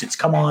 Massachusetts.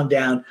 Come on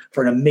down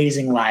for an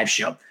amazing live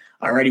show.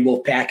 Alrighty,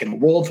 Wolfpack,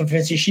 and roll for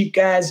Fantasy Sheep,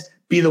 guys.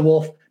 Be the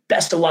Wolf.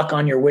 Best of luck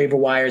on your waiver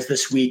wires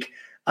this week.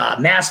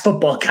 Mass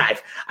Football Guy,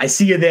 I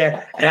see you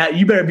there.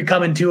 You better be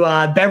coming to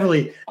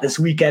Beverly this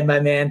weekend,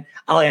 my man.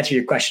 I'll answer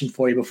your question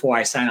for you before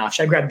I sign off.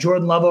 Should I grab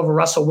Jordan Love over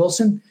Russell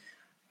Wilson?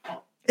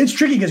 It's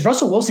tricky because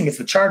Russell Wilson gets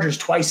the Chargers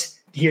twice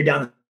here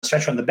down the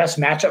stretch run, the best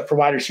matchup for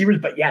wide receivers.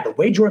 But, yeah, the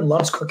way Jordan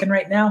Love's cooking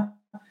right now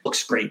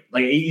looks great.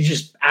 Like, he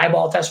just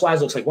eyeball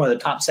test-wise looks like one of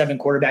the top 7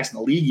 quarterbacks in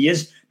the league. He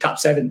is top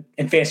 7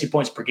 in fantasy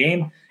points per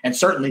game. And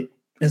certainly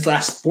his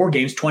last 4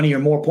 games, 20 or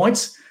more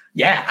points.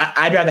 Yeah,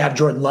 I'd rather have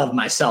Jordan Love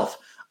myself.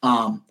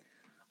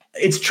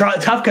 It's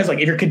tough because, like,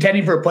 if you're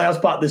contending for a playoff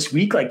spot this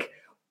week, like,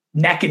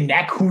 neck and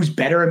neck, who's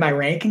better in my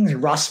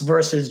rankings? Russ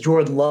versus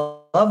Jordan Love.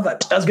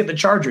 That does get the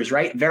Chargers,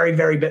 right? Very,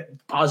 very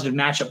positive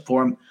matchup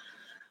for him.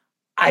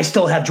 I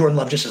still have Jordan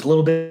Love just a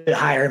little bit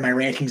higher in my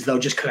rankings, though,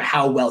 just because of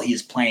how well he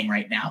is playing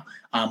right now.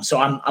 So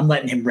I'm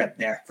letting him rip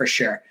there for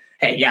sure.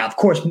 Hey, yeah, of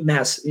course,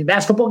 Mass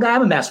football guy.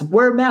 I'm a Mass.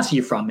 Where Mass are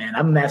you from, man?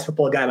 I'm a Mass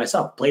football guy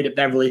myself. Played at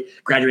Beverly,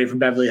 graduated from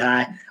Beverly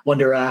High.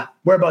 Wonder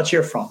whereabouts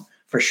you're from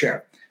for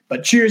sure.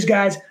 But cheers,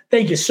 guys.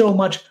 Thank you so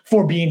much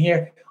for being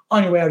here.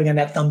 On your way out again,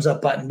 that thumbs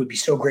up button would be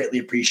so greatly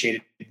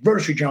appreciated.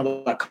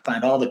 RotostreetJournal.com,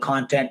 find all the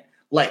content,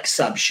 like,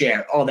 sub,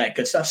 share, all that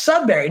good stuff.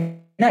 Sudbury,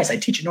 nice. I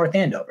teach at North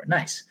Andover.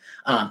 Nice.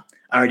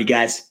 Alrighty,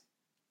 guys.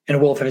 And a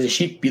wolf as a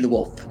sheep, be the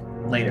wolf.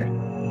 Later.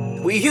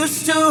 We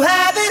used to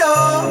have it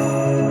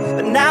all,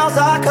 but now's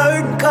our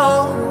curtain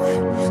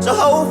call. So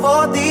hold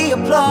for the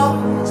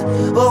applause.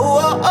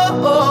 Oh,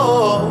 oh,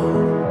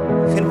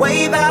 oh. And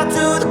wave out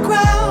to the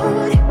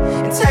crowd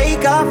and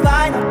take our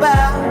final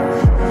bow.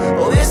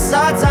 Oh, it's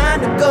our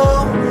time to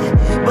go,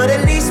 but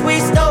at least we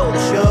stole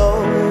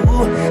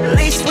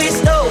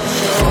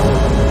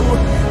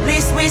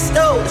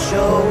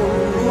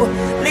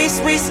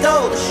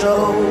stole the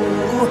show.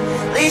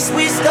 At least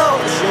we stole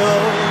the show.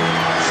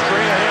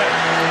 Straight ahead.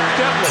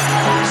 Devlin.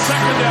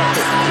 Second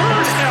effort.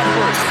 Third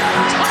effort.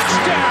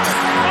 Touchdown.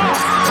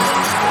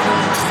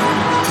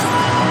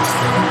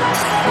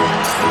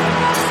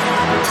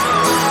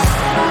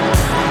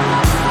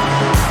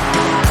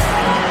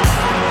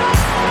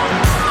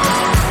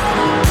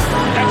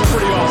 That's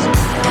pretty awesome.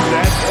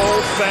 That's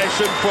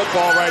old-fashioned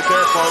football right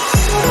there, folks.